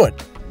way to do it.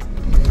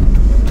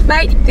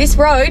 Mate, this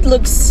road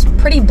looks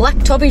pretty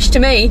blacktop-ish to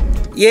me.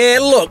 Yeah,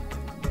 look,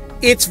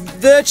 it's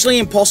virtually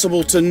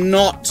impossible to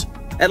not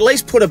at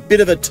least put a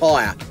bit of a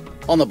tyre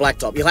on the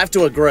blacktop. You'll have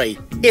to agree.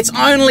 It's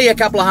only a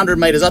couple of 100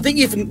 metres. I think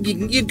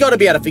you've got to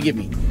be able to forgive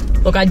me.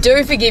 Look, I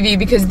do forgive you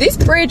because this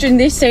bridge and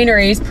this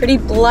scenery is pretty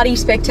bloody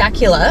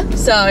spectacular.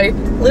 So, a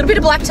little bit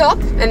of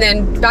blacktop and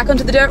then back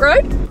onto the dirt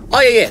road.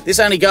 Oh, yeah. This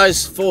only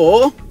goes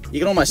for... You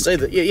can almost see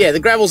that. Yeah,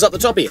 the gravel's up the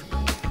top here.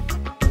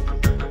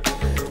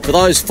 For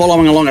those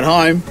following along at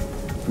home,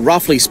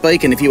 roughly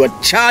speaking, if you were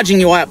charging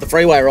your way up the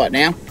freeway right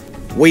now,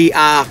 we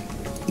are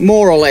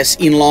more or less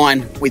in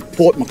line with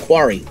Port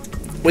Macquarie.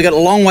 We've got a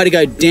long way to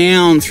go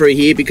down through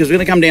here because we're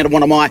going to come down to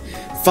one of my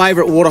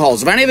favourite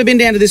waterholes. I've only ever been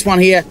down to this one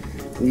here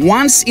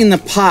once in the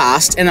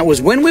past, and it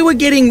was when we were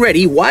getting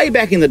ready, way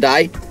back in the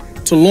day,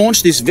 to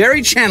launch this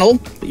very channel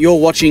that you're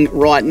watching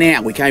right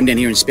now. We came down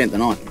here and spent the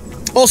night.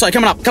 Also,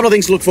 coming up, a couple of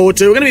things to look forward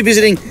to. We're going to be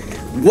visiting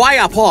way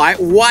up high,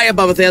 way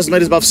above 1,000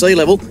 metres above sea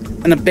level,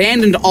 an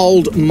abandoned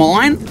old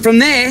mine. From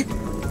there,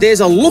 there's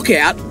a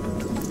lookout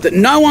that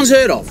no one's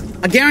heard of.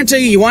 I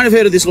guarantee you won't have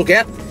heard of this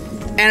lookout,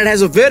 and it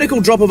has a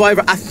vertical drop of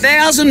over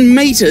 1,000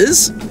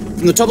 metres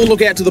from the top of the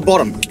lookout to the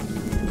bottom.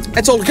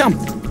 That's all to come.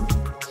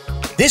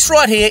 This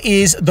right here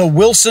is the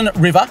Wilson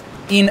River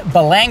in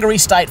Balangary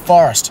State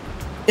Forest.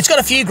 It's got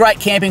a few great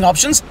camping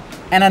options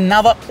and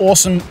another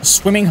awesome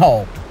swimming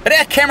hole. But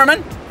our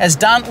cameraman has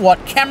done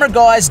what camera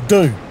guys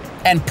do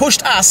and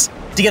pushed us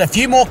to get a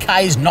few more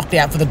Ks knocked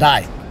out for the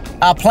day.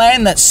 Our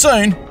plan that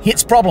soon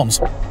hits problems.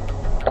 If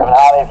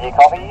you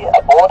copy,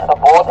 abort.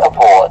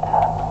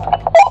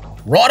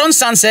 Right on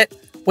sunset,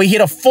 we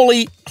hit a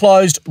fully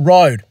closed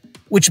road,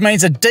 which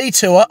means a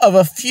detour of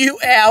a few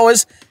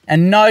hours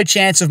and no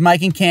chance of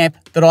making camp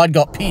that I'd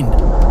got pinned.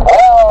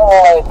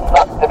 Well, it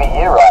sucks to be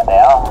you right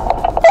now.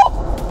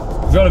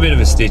 We've got a bit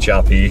of a stitch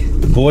up here.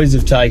 The boys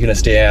have taken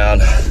us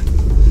down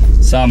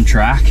some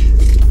track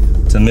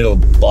to the middle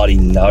of bloody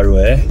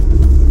nowhere.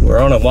 We're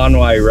on a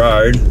one-way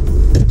road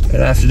and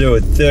have to do a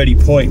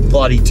 30-point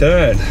bloody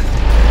turn.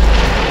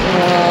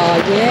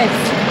 Oh, yes.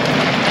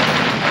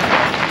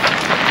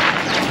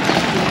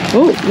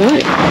 Oh, no.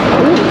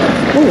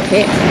 Oh,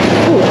 heck.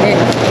 Oh, heck.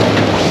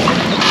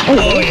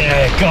 Oh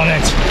yeah, got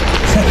it.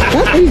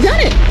 Oh, you've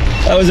done it.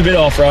 That was a bit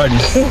off-roading.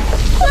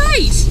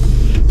 Wait,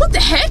 what the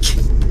heck?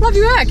 Love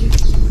your work.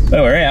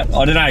 Well, we're out.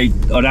 I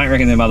don't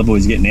reckon them other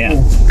boys are getting out.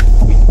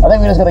 I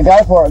think we're just going to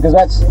go for it because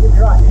that's... It's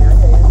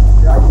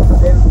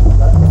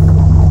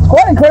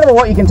quite incredible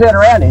what you can turn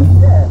around in.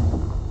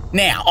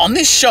 Now, on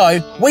this show,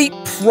 we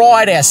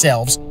pride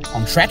ourselves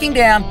on tracking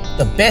down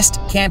the best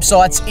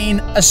campsites in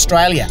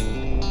Australia.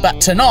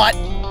 But tonight,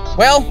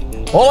 well,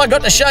 all I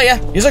got to show you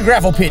is a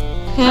gravel pit.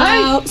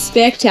 How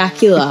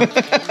spectacular.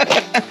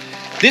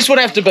 This would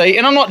have to be,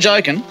 and I'm not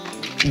joking,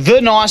 the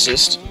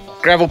nicest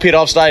gravel pit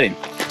I've stayed in.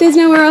 There's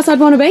nowhere else I'd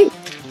want to be.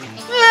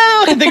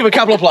 I can think of a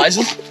couple of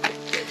places.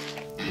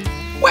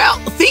 Well,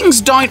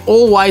 things don't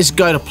always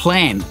go to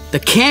plan. The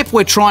camp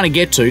we're trying to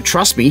get to,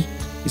 trust me,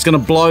 is going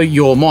to blow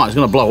your mind. It's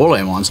going to blow all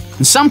our minds.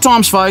 And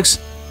sometimes, folks,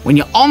 when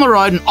you're on the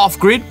road and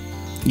off-grid,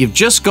 you've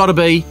just got to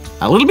be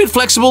a little bit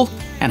flexible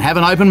and have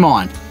an open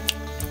mind.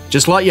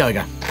 Just like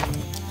yoga.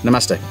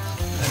 Namaste.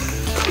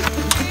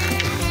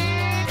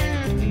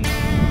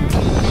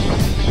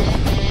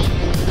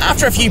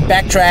 After a few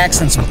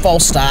backtracks and some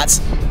false starts,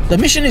 the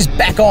mission is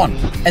back on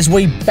as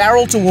we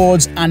barrel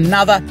towards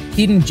another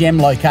hidden gem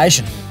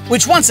location,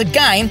 which once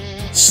again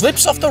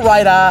slips off the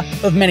radar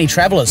of many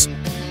travellers.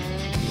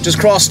 Just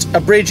crossed a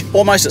bridge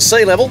almost at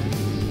sea level.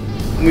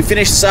 When we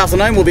finish this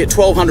afternoon, we'll be at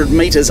 1,200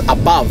 metres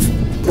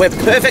above. We're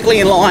perfectly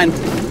in line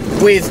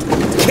with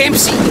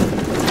Kempsey.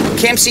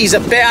 Kempsey's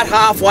about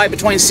halfway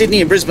between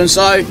Sydney and Brisbane,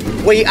 so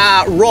we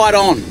are right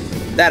on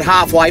that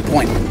halfway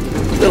point.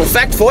 Little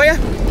fact for you,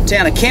 the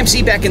town of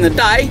Kempsey back in the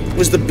day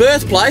was the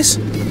birthplace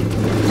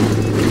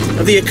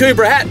of the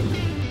Akubra hat.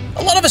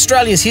 A lot of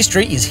Australia's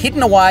history is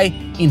hidden away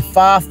in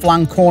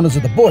far-flung corners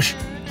of the bush.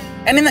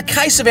 And in the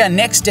case of our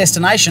next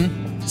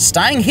destination,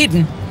 staying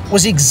hidden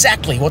was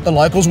exactly what the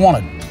locals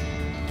wanted.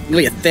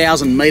 Nearly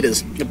 1,000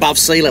 metres above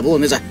sea level,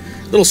 and there's a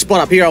little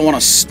spot up here I want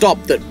to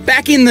stop that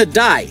back in the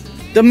day,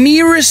 the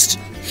merest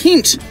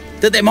hint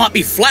that there might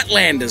be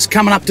flatlanders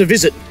coming up to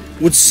visit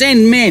would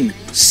send men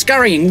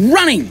scurrying,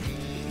 running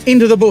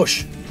into the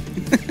bush.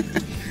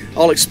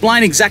 I'll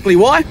explain exactly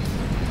why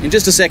in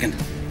just a second.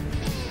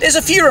 There's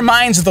a few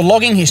remains of the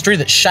logging history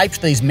that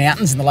shaped these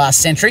mountains in the last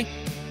century,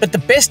 but the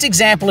best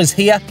example is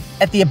here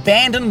at the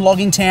abandoned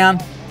logging town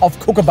of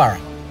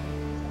Kookaburra.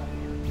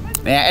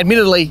 Now,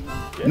 admittedly,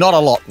 not a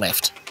lot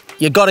left.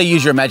 You've got to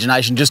use your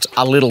imagination just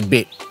a little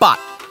bit, but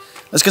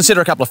let's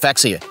consider a couple of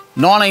facts here.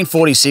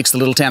 1946, the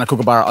little town of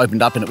Kookaburra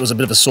opened up and it was a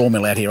bit of a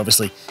sawmill out here,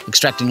 obviously,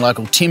 extracting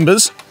local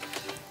timbers.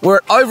 We're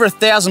at over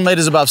 1,000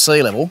 metres above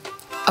sea level,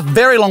 a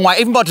very long way,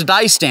 even by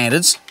today's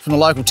standards, from the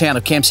local town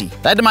of Kempsey.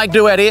 They had to make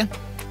do out here.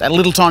 They had a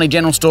little tiny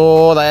general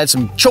store, they had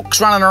some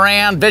chooks running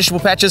around, vegetable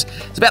patches.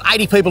 There's about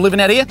 80 people living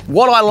out here.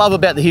 What I love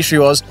about the history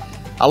was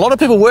a lot of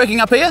people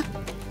working up here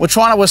were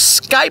trying to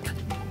escape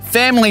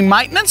family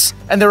maintenance,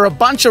 and there were a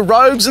bunch of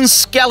rogues and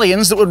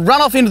scallions that would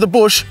run off into the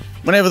bush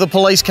whenever the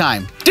police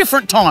came.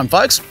 Different time,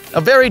 folks,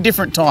 a very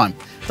different time.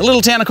 The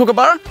little town of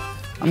Kookaburra,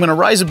 I'm going to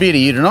raise a beer to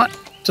you tonight,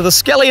 to the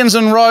scallions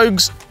and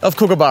rogues of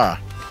Kookaburra.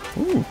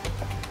 Ooh.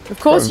 Of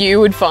course you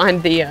would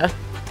find the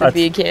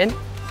beer can.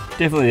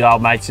 Definitely the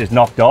old mate's just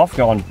knocked off,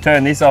 gone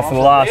turn this off for the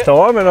last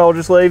time, and I'll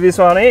just leave this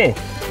one here.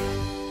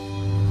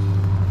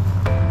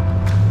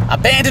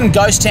 Abandoned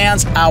ghost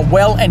towns are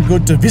well and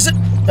good to visit,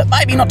 but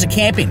maybe not to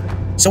camp in.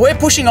 So we're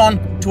pushing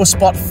on to a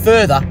spot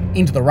further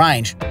into the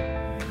range.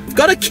 We've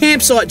got a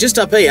campsite just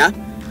up here.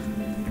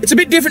 It's a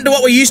bit different to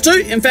what we're used to.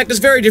 In fact, it's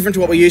very different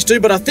to what we're used to,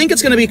 but I think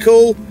it's going to be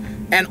cool.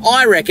 And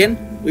I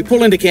reckon we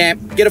pull into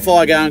camp, get a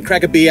fire going,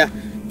 crack a beer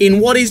in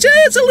what is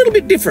just a little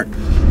bit different.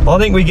 I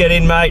think we get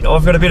in, mate.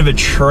 I've got a bit of a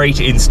treat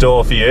in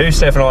store for you.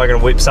 Steph and I are going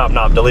to whip something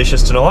up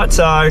delicious tonight.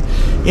 So,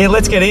 yeah,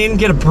 let's get in,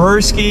 get a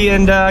brewski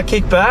and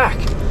kick back.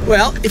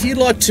 Well, if you'd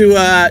like to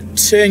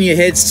turn your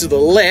heads to the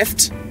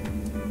left,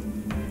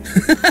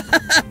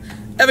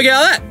 have a go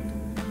at that.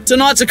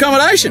 Tonight's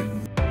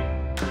accommodation.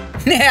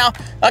 Now,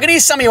 I can hear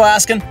some of you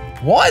asking,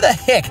 why the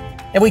heck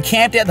have we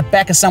camped out the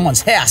back of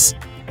someone's house?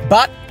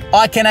 But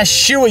I can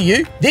assure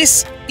you,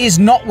 this is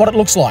not what it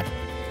looks like.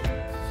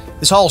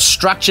 This whole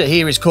structure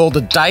here is called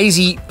the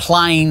Daisy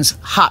Plains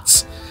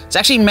Huts. It's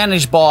actually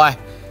managed by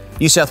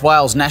New South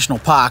Wales National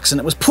Parks, and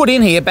it was put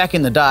in here back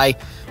in the day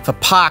for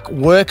park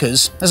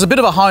workers as a bit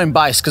of a home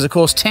base, because of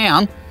course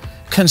town,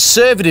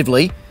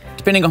 conservatively,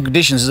 depending on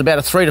conditions, is about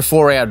a 3 to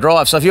 4 hour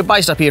drive. So if you're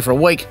based up here for a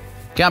week,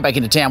 going back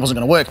into town wasn't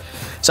going to work.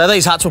 So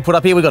these huts were put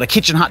up here. We've got a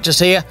kitchen hut just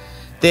here.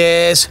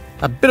 There's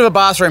a bit of a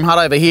bathroom hut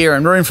over here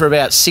and room for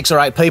about 6 or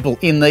 8 people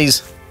in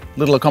these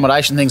little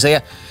accommodation things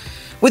here.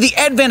 With the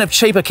advent of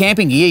cheaper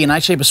camping gear, you know,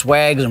 cheaper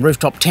swags and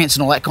rooftop tents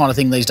and all that kind of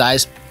thing these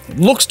days, it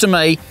looks to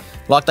me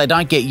like they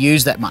don't get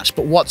used that much.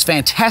 But what's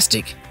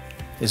fantastic,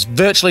 there's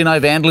virtually no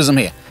vandalism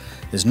here.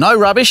 There's no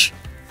rubbish.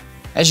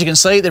 As you can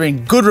see, they're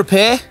in good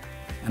repair,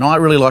 and I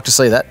really like to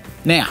see that.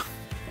 Now,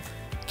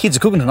 kids are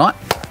cooking tonight.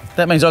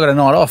 That means I've got a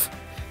night off.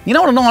 You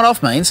know what a night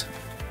off means?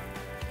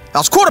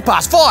 Oh, it's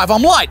 5:15,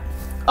 I'm late.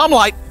 I'm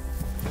late.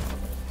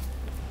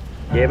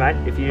 Yeah, mate,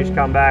 if you just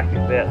come back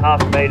about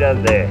half a metre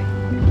there.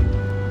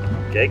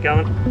 Keep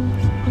coming.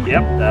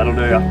 Yep, that'll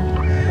do ya.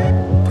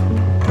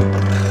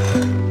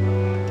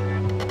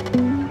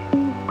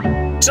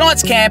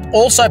 Tonight's camp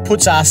also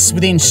puts us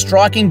within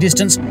striking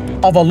distance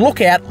of a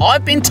lookout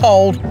I've been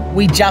told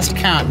we just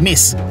can't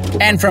miss.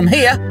 And from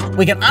here,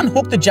 we can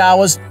unhook the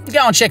Jawas and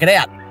go and check it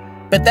out.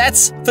 But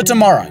that's for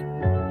tomorrow.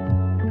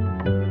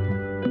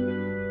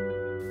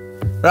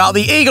 Well,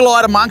 the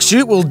eagle-eyed amongst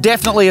you will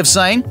definitely have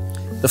seen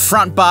the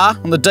front bar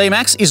on the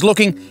D-Max is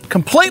looking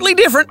completely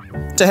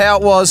different to how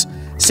it was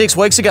 6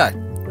 weeks ago.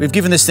 We've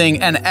given this thing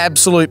an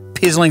absolute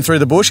pizzling through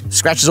the bush.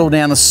 Scratches all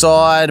down the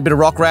side, a bit of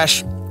rock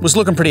rash. Was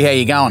looking pretty how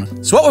you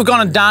going. So what we've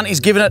gone and done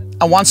is given it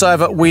a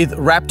once-over with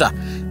Raptor.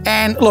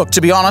 And look,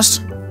 to be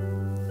honest,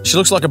 she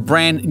looks like a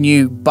brand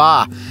new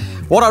bar.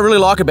 What I really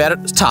like about it,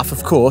 it's tough,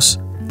 of course,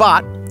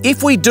 but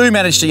if we do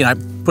manage to, you know,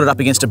 put it up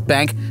against a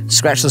bank,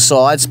 scratch the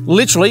sides,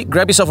 literally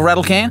grab yourself a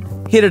rattle can,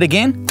 hit it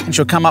again, and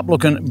she'll come up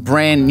looking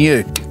brand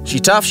new.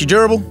 She's tough, she's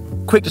durable,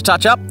 quick to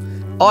touch up.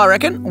 I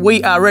reckon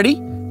we are ready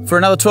for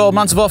another 12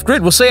 months of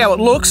off-grid. We'll see how it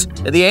looks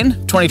at the end,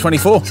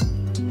 2024.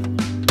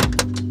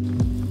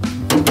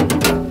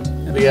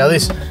 we go,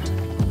 this.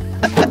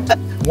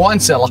 Wine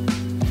cellar.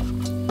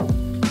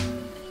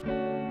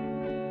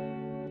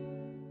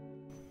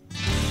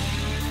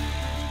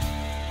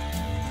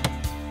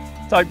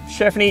 So,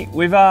 Stephanie,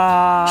 we've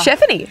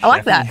Stephanie, I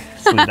like that.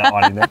 Slid that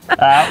one in there.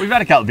 We've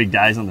had a couple of big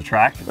days on the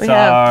track. We so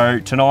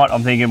have. tonight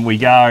I'm thinking we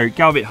go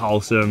a bit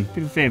wholesome, bit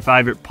of a fan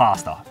favourite,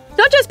 pasta.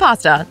 Not just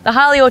pasta, the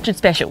Harley Orchard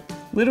special.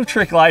 Little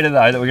trick later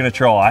though that we're going to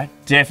try.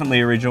 Definitely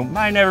original.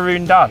 May never have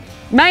been done.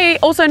 May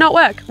also not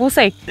work. We'll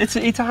see. It's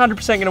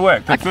 100% going to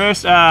work. But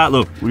first,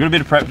 look, we've got a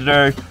bit of prep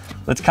to do.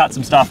 Let's cut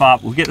some stuff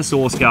up. We'll get the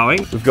sauce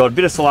going. We've got a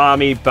bit of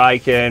salami,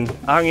 bacon,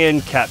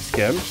 onion,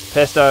 capsicum,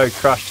 pesto,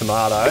 crushed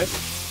tomato.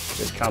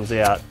 Just comes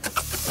out.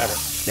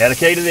 Now the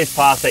key to this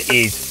pasta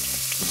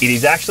is, it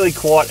is actually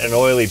quite an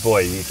oily boy.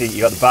 You think you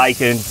got the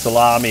bacon,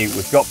 salami,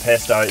 we've got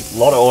pesto, a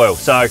lot of oil.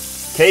 So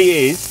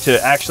key is to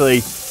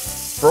actually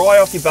fry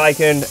off your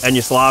bacon and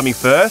your salami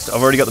first.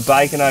 I've already got the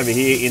bacon over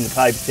here in the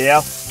paper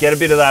towel. Get a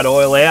bit of that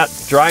oil out,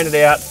 drain it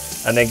out,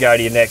 and then go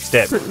to your next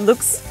step. It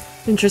looks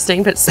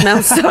interesting, but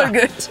smells so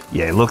good.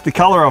 Yeah, look, the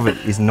colour of it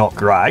is not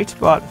great,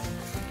 but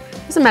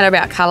Doesn't matter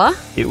about colour.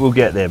 it will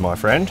get there, my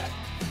friend.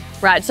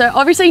 Right, so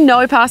obviously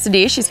no pasta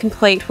dish is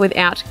complete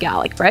without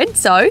garlic bread.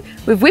 So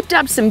we've whipped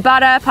up some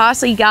butter,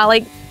 parsley,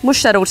 garlic,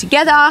 mushed that all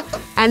together.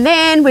 And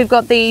then we've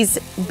got these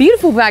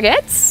beautiful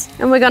baguettes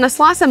and we're gonna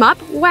slice them up,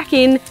 whack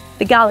in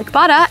the garlic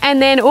butter,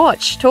 and then,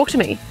 Orch, talk to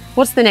me.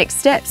 What's the next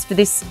steps for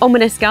this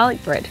ominous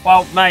garlic bread?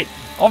 Well, mate,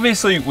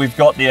 obviously we've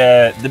got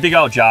the big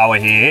old Jawa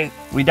here.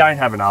 We don't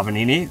have an oven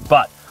in here,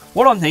 but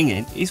what I'm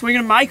thinking is we're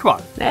gonna make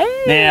one.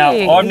 Hey. Now,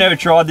 I've never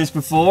tried this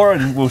before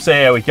and we'll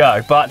see how we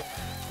go, but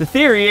the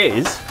theory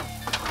is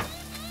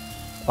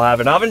I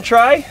have an oven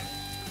tray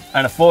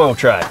and a foil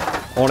tray.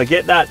 I want to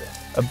get that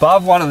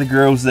above one of the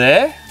grills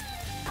there,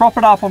 prop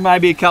it up on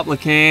maybe a couple of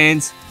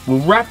cans.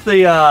 We'll wrap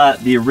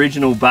the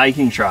original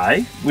baking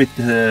tray with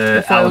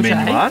the foil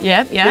aluminium tray. one.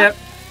 Yep.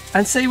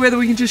 And see whether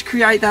we can just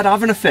create that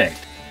oven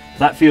effect.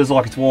 That feels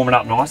like it's warming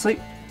up nicely.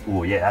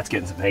 Oh yeah, that's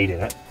getting some heat in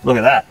it. Look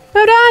at that.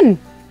 Well done.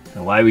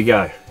 Away we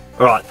go.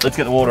 All right, let's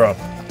get the water on.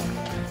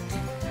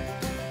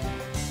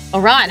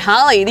 All right,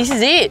 Harley, this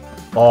is it.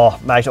 Oh,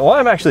 mate, I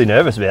am actually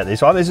nervous about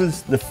this one. This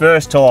is the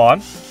first time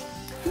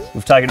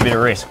we've taken a bit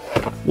of risk.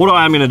 What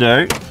I am going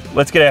to do,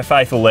 let's get our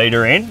faithful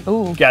leader in.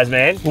 Ooh.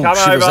 Gazman, come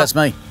Shivers, over. that's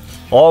me.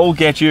 I'll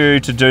get you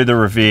to do the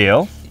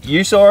reveal.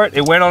 You saw it.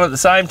 It went on at the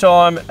same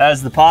time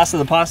as the pasta.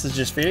 The pasta's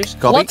just finished.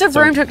 Copy. Lots of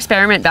room to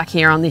experiment back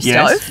here on this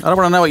Yes. stove. I don't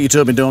want to know what you two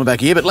have been doing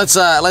back here, but let's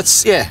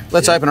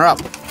open her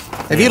up.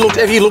 Have you looked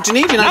in here?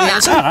 Do you know the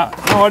answer?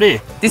 No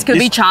idea. This could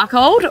be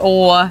charcoaled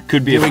or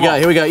Could be Here we go.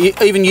 Here we go.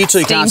 Even you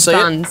two can't see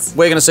buns. it.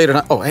 We're going to see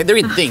it. Oh, hey, they're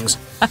in things.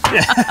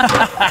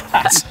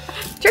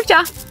 tricked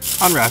ya.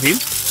 Unwrap him.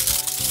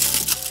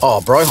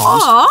 Oh, bro,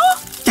 Hans. Aw,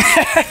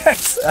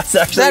 That's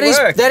actually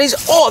worked. That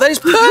is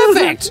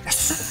perfect.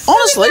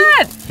 Honestly,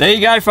 There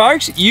you go,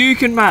 folks. You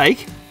can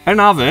make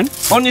an oven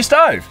on your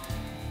stove.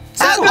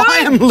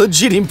 I am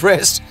legit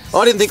impressed.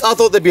 I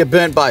thought there'd be a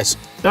burnt base.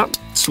 Yep.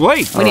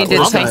 Sweet. We need to do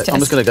the I'm taste test.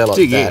 just going to go like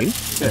Dig that. in.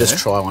 And just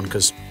try one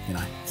because, you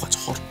know, it's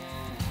hot.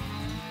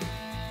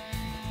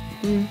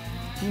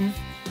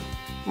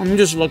 I'm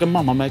just like a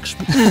mama makes.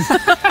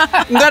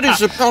 That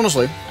is,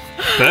 honestly,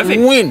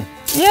 Perfect. win.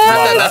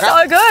 Yeah,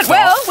 so good.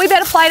 Well, we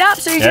better plate up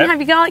so you can have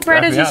your garlic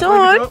bread as you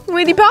saw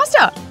with your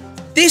pasta.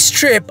 This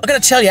trip, I've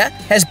got to tell you,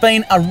 has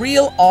been a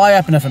real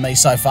eye-opener for me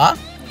so far.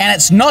 And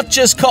it's not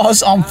just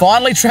cause I'm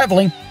finally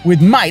travelling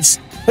with mates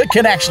that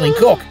can actually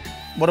cook.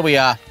 What are we,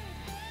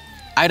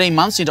 18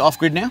 months into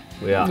off-grid now?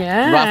 We are.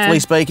 Yeah. Roughly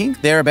speaking,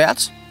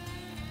 thereabouts.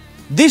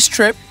 This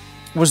trip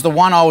was the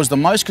one I was the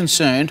most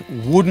concerned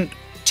wouldn't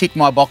tick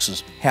my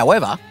boxes.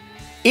 However,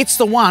 it's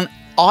the one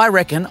I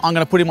reckon I'm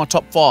going to put in my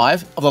top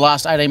 5 of the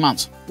last 18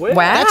 months. Wow.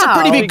 That's a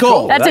pretty big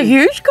call. That's a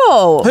huge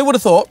call. Who would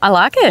have thought? I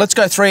like it. Let's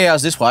go 3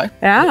 hours this way.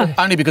 Yeah.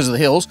 Only because of the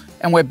hills,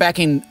 and we're back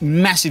in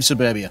massive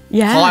suburbia.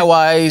 Yeah.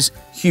 Highways,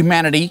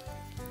 humanity.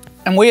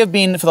 And we have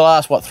been for the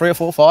last, 3 or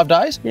 4 or 5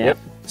 days? Yep.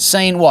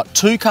 Seen,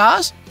 2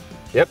 cars?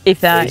 Yep.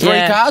 If that, 3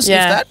 cars, if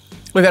that.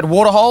 We've had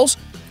water holes,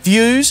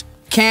 views,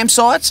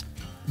 campsites,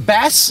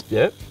 bass.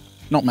 Yep.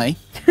 Not me.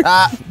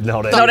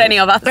 Not any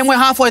of us. And we're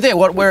halfway there.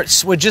 We're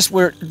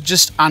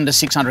just under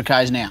 600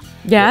 k's now.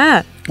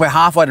 Yeah. We're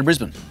halfway to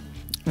Brisbane.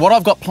 What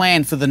I've got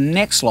planned for the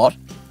next lot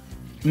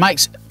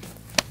makes.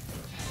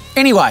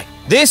 Anyway,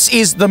 this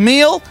is the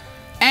meal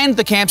and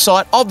the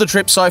campsite of the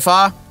trip so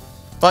far,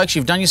 folks.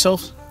 You've done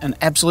yourself an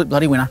absolute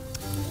bloody winner.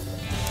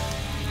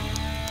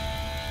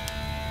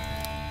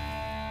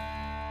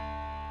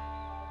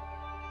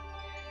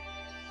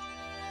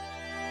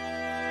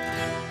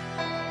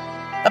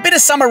 A bit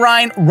of summer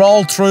rain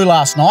rolled through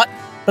last night,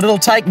 but it'll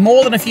take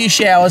more than a few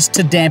showers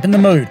to dampen the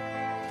mood.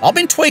 I've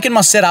been tweaking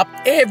my setup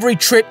every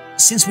trip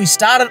since we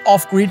started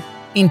off-grid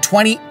in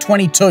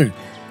 2022,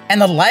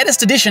 and the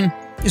latest addition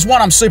is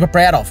one I'm super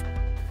proud of.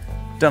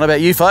 Don't know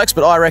about you folks,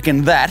 but I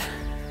reckon that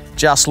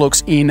just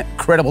looks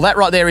incredible. That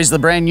right there is the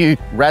brand new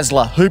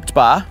Razzler hooped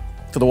bar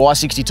for the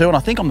Y62, and I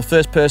think I'm the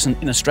first person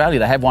in Australia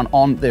to have one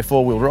on their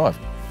 4-wheel drive.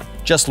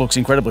 just looks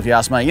incredible if you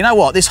ask me. You know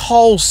what? This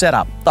whole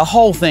setup, the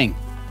whole thing,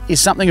 is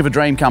something of a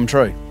dream come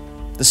true.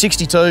 The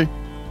 62,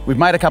 we've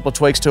made a couple of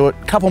tweaks to it,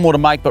 a couple more to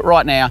make, but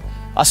right now,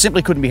 I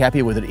simply couldn't be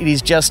happier with it. It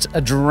is just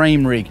a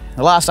dream rig.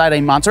 The last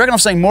 18 months, I reckon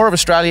I've seen more of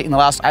Australia in the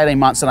last 18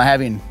 months than I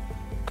have in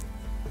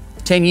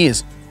 10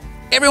 years.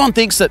 Everyone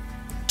thinks that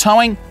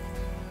towing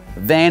a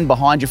van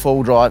behind your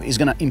four-wheel drive is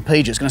going to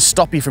impede you, it's going to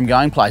stop you from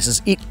going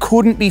places. It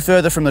couldn't be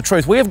further from the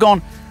truth. We have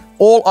gone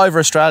all over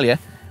Australia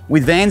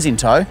with vans in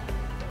tow,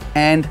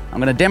 and I'm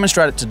going to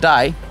demonstrate it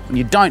today. When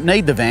you don't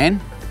need the van,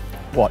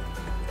 what,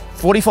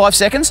 45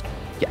 seconds?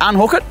 You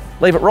unhook it,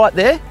 leave it right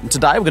there, and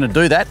today we're going to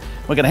do that.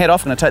 We're going to head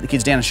off, we're going to take the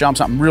kids down and show them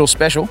something real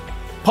special,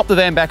 pop the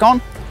van back on,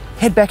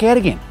 head back out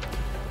again.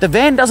 The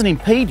van doesn't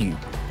impede you,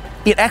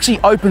 it actually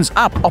opens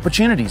up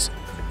opportunities.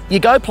 You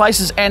go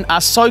places and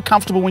are so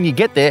comfortable when you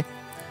get there,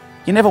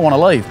 you never want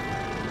to leave.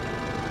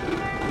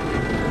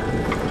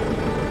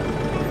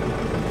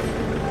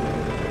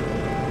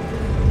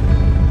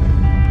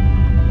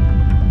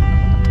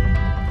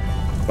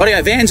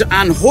 Rightio, vans are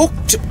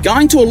unhooked,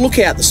 going to a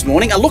lookout this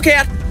morning, a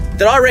lookout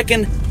that I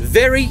reckon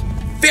very,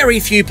 very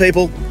few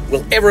people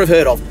will ever have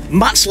heard of,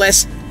 much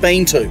less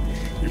been to.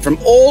 And from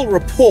all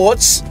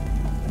reports,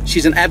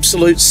 she's an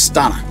absolute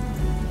stunner.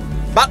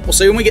 But we'll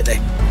see when we get there.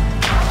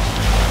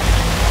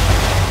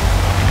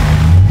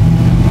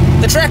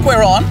 The track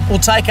we're on will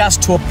take us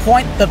to a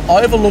point that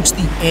overlooks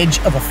the edge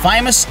of a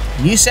famous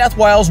New South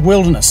Wales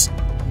wilderness,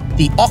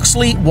 the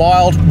Aussies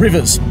Wild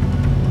Rivers,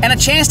 and a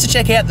chance to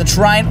check out the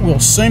terrain we'll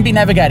soon be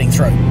navigating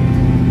through.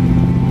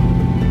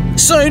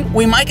 Soon,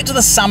 we make it to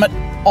the summit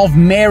of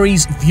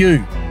Mary's View,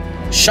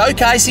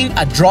 showcasing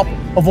a drop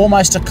of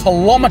almost 1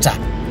 kilometre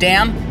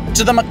down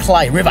to the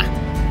Macleay River.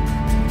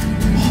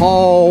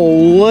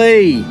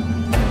 Holy!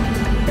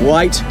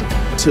 Wait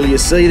till you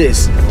see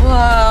this.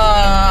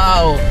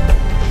 Whoa!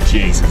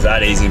 Jesus,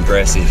 that is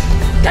impressive.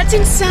 That's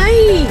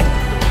insane!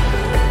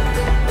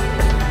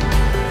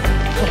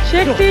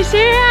 Check this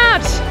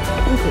out!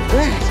 Look at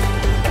that.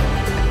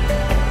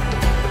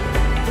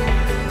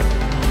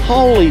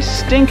 Holy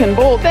stinking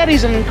ball, that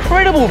is an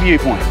incredible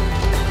viewpoint.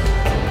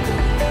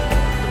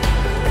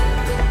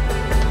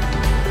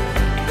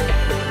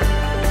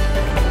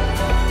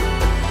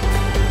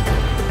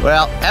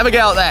 Well, have a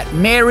go at that.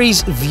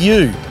 Mary's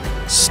View.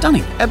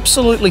 Stunning,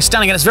 absolutely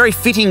stunning. And it's very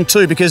fitting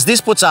too, because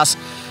this puts us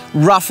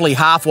roughly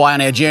halfway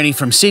on our journey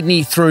from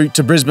Sydney through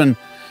to Brisbane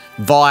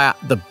via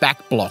the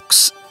back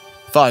blocks.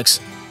 Folks,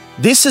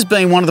 this has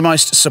been one of the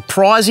most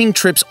surprising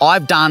trips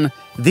I've done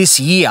this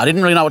year. I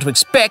didn't really know what to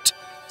expect.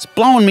 It's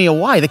blowing me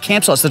away. The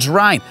campsites, the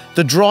terrain,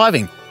 the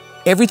driving,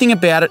 everything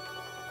about it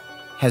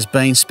has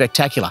been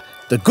spectacular.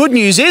 The good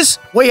news is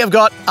we have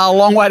got a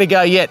long way to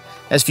go yet.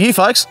 As for you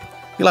folks,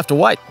 you'll have to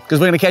wait, because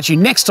we're going to catch you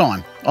next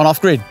time on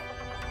Off Grid.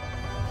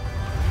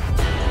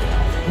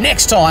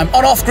 Next time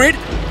on Off Grid,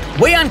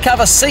 we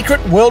uncover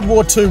secret World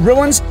War II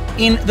ruins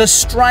in the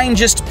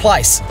strangest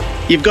place.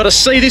 You've got to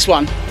see this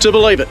one to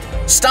believe it.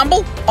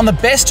 Stumble on the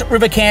best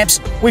river camps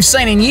we've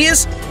seen in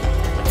years,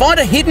 find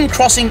a hidden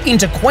crossing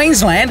into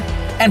Queensland,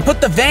 and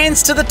put the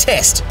vans to the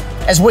test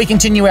as we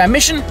continue our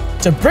mission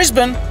to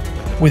Brisbane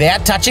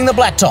without touching the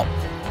blacktop.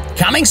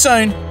 Coming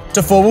soon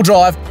to 4-wheel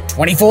drive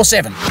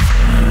 24/7.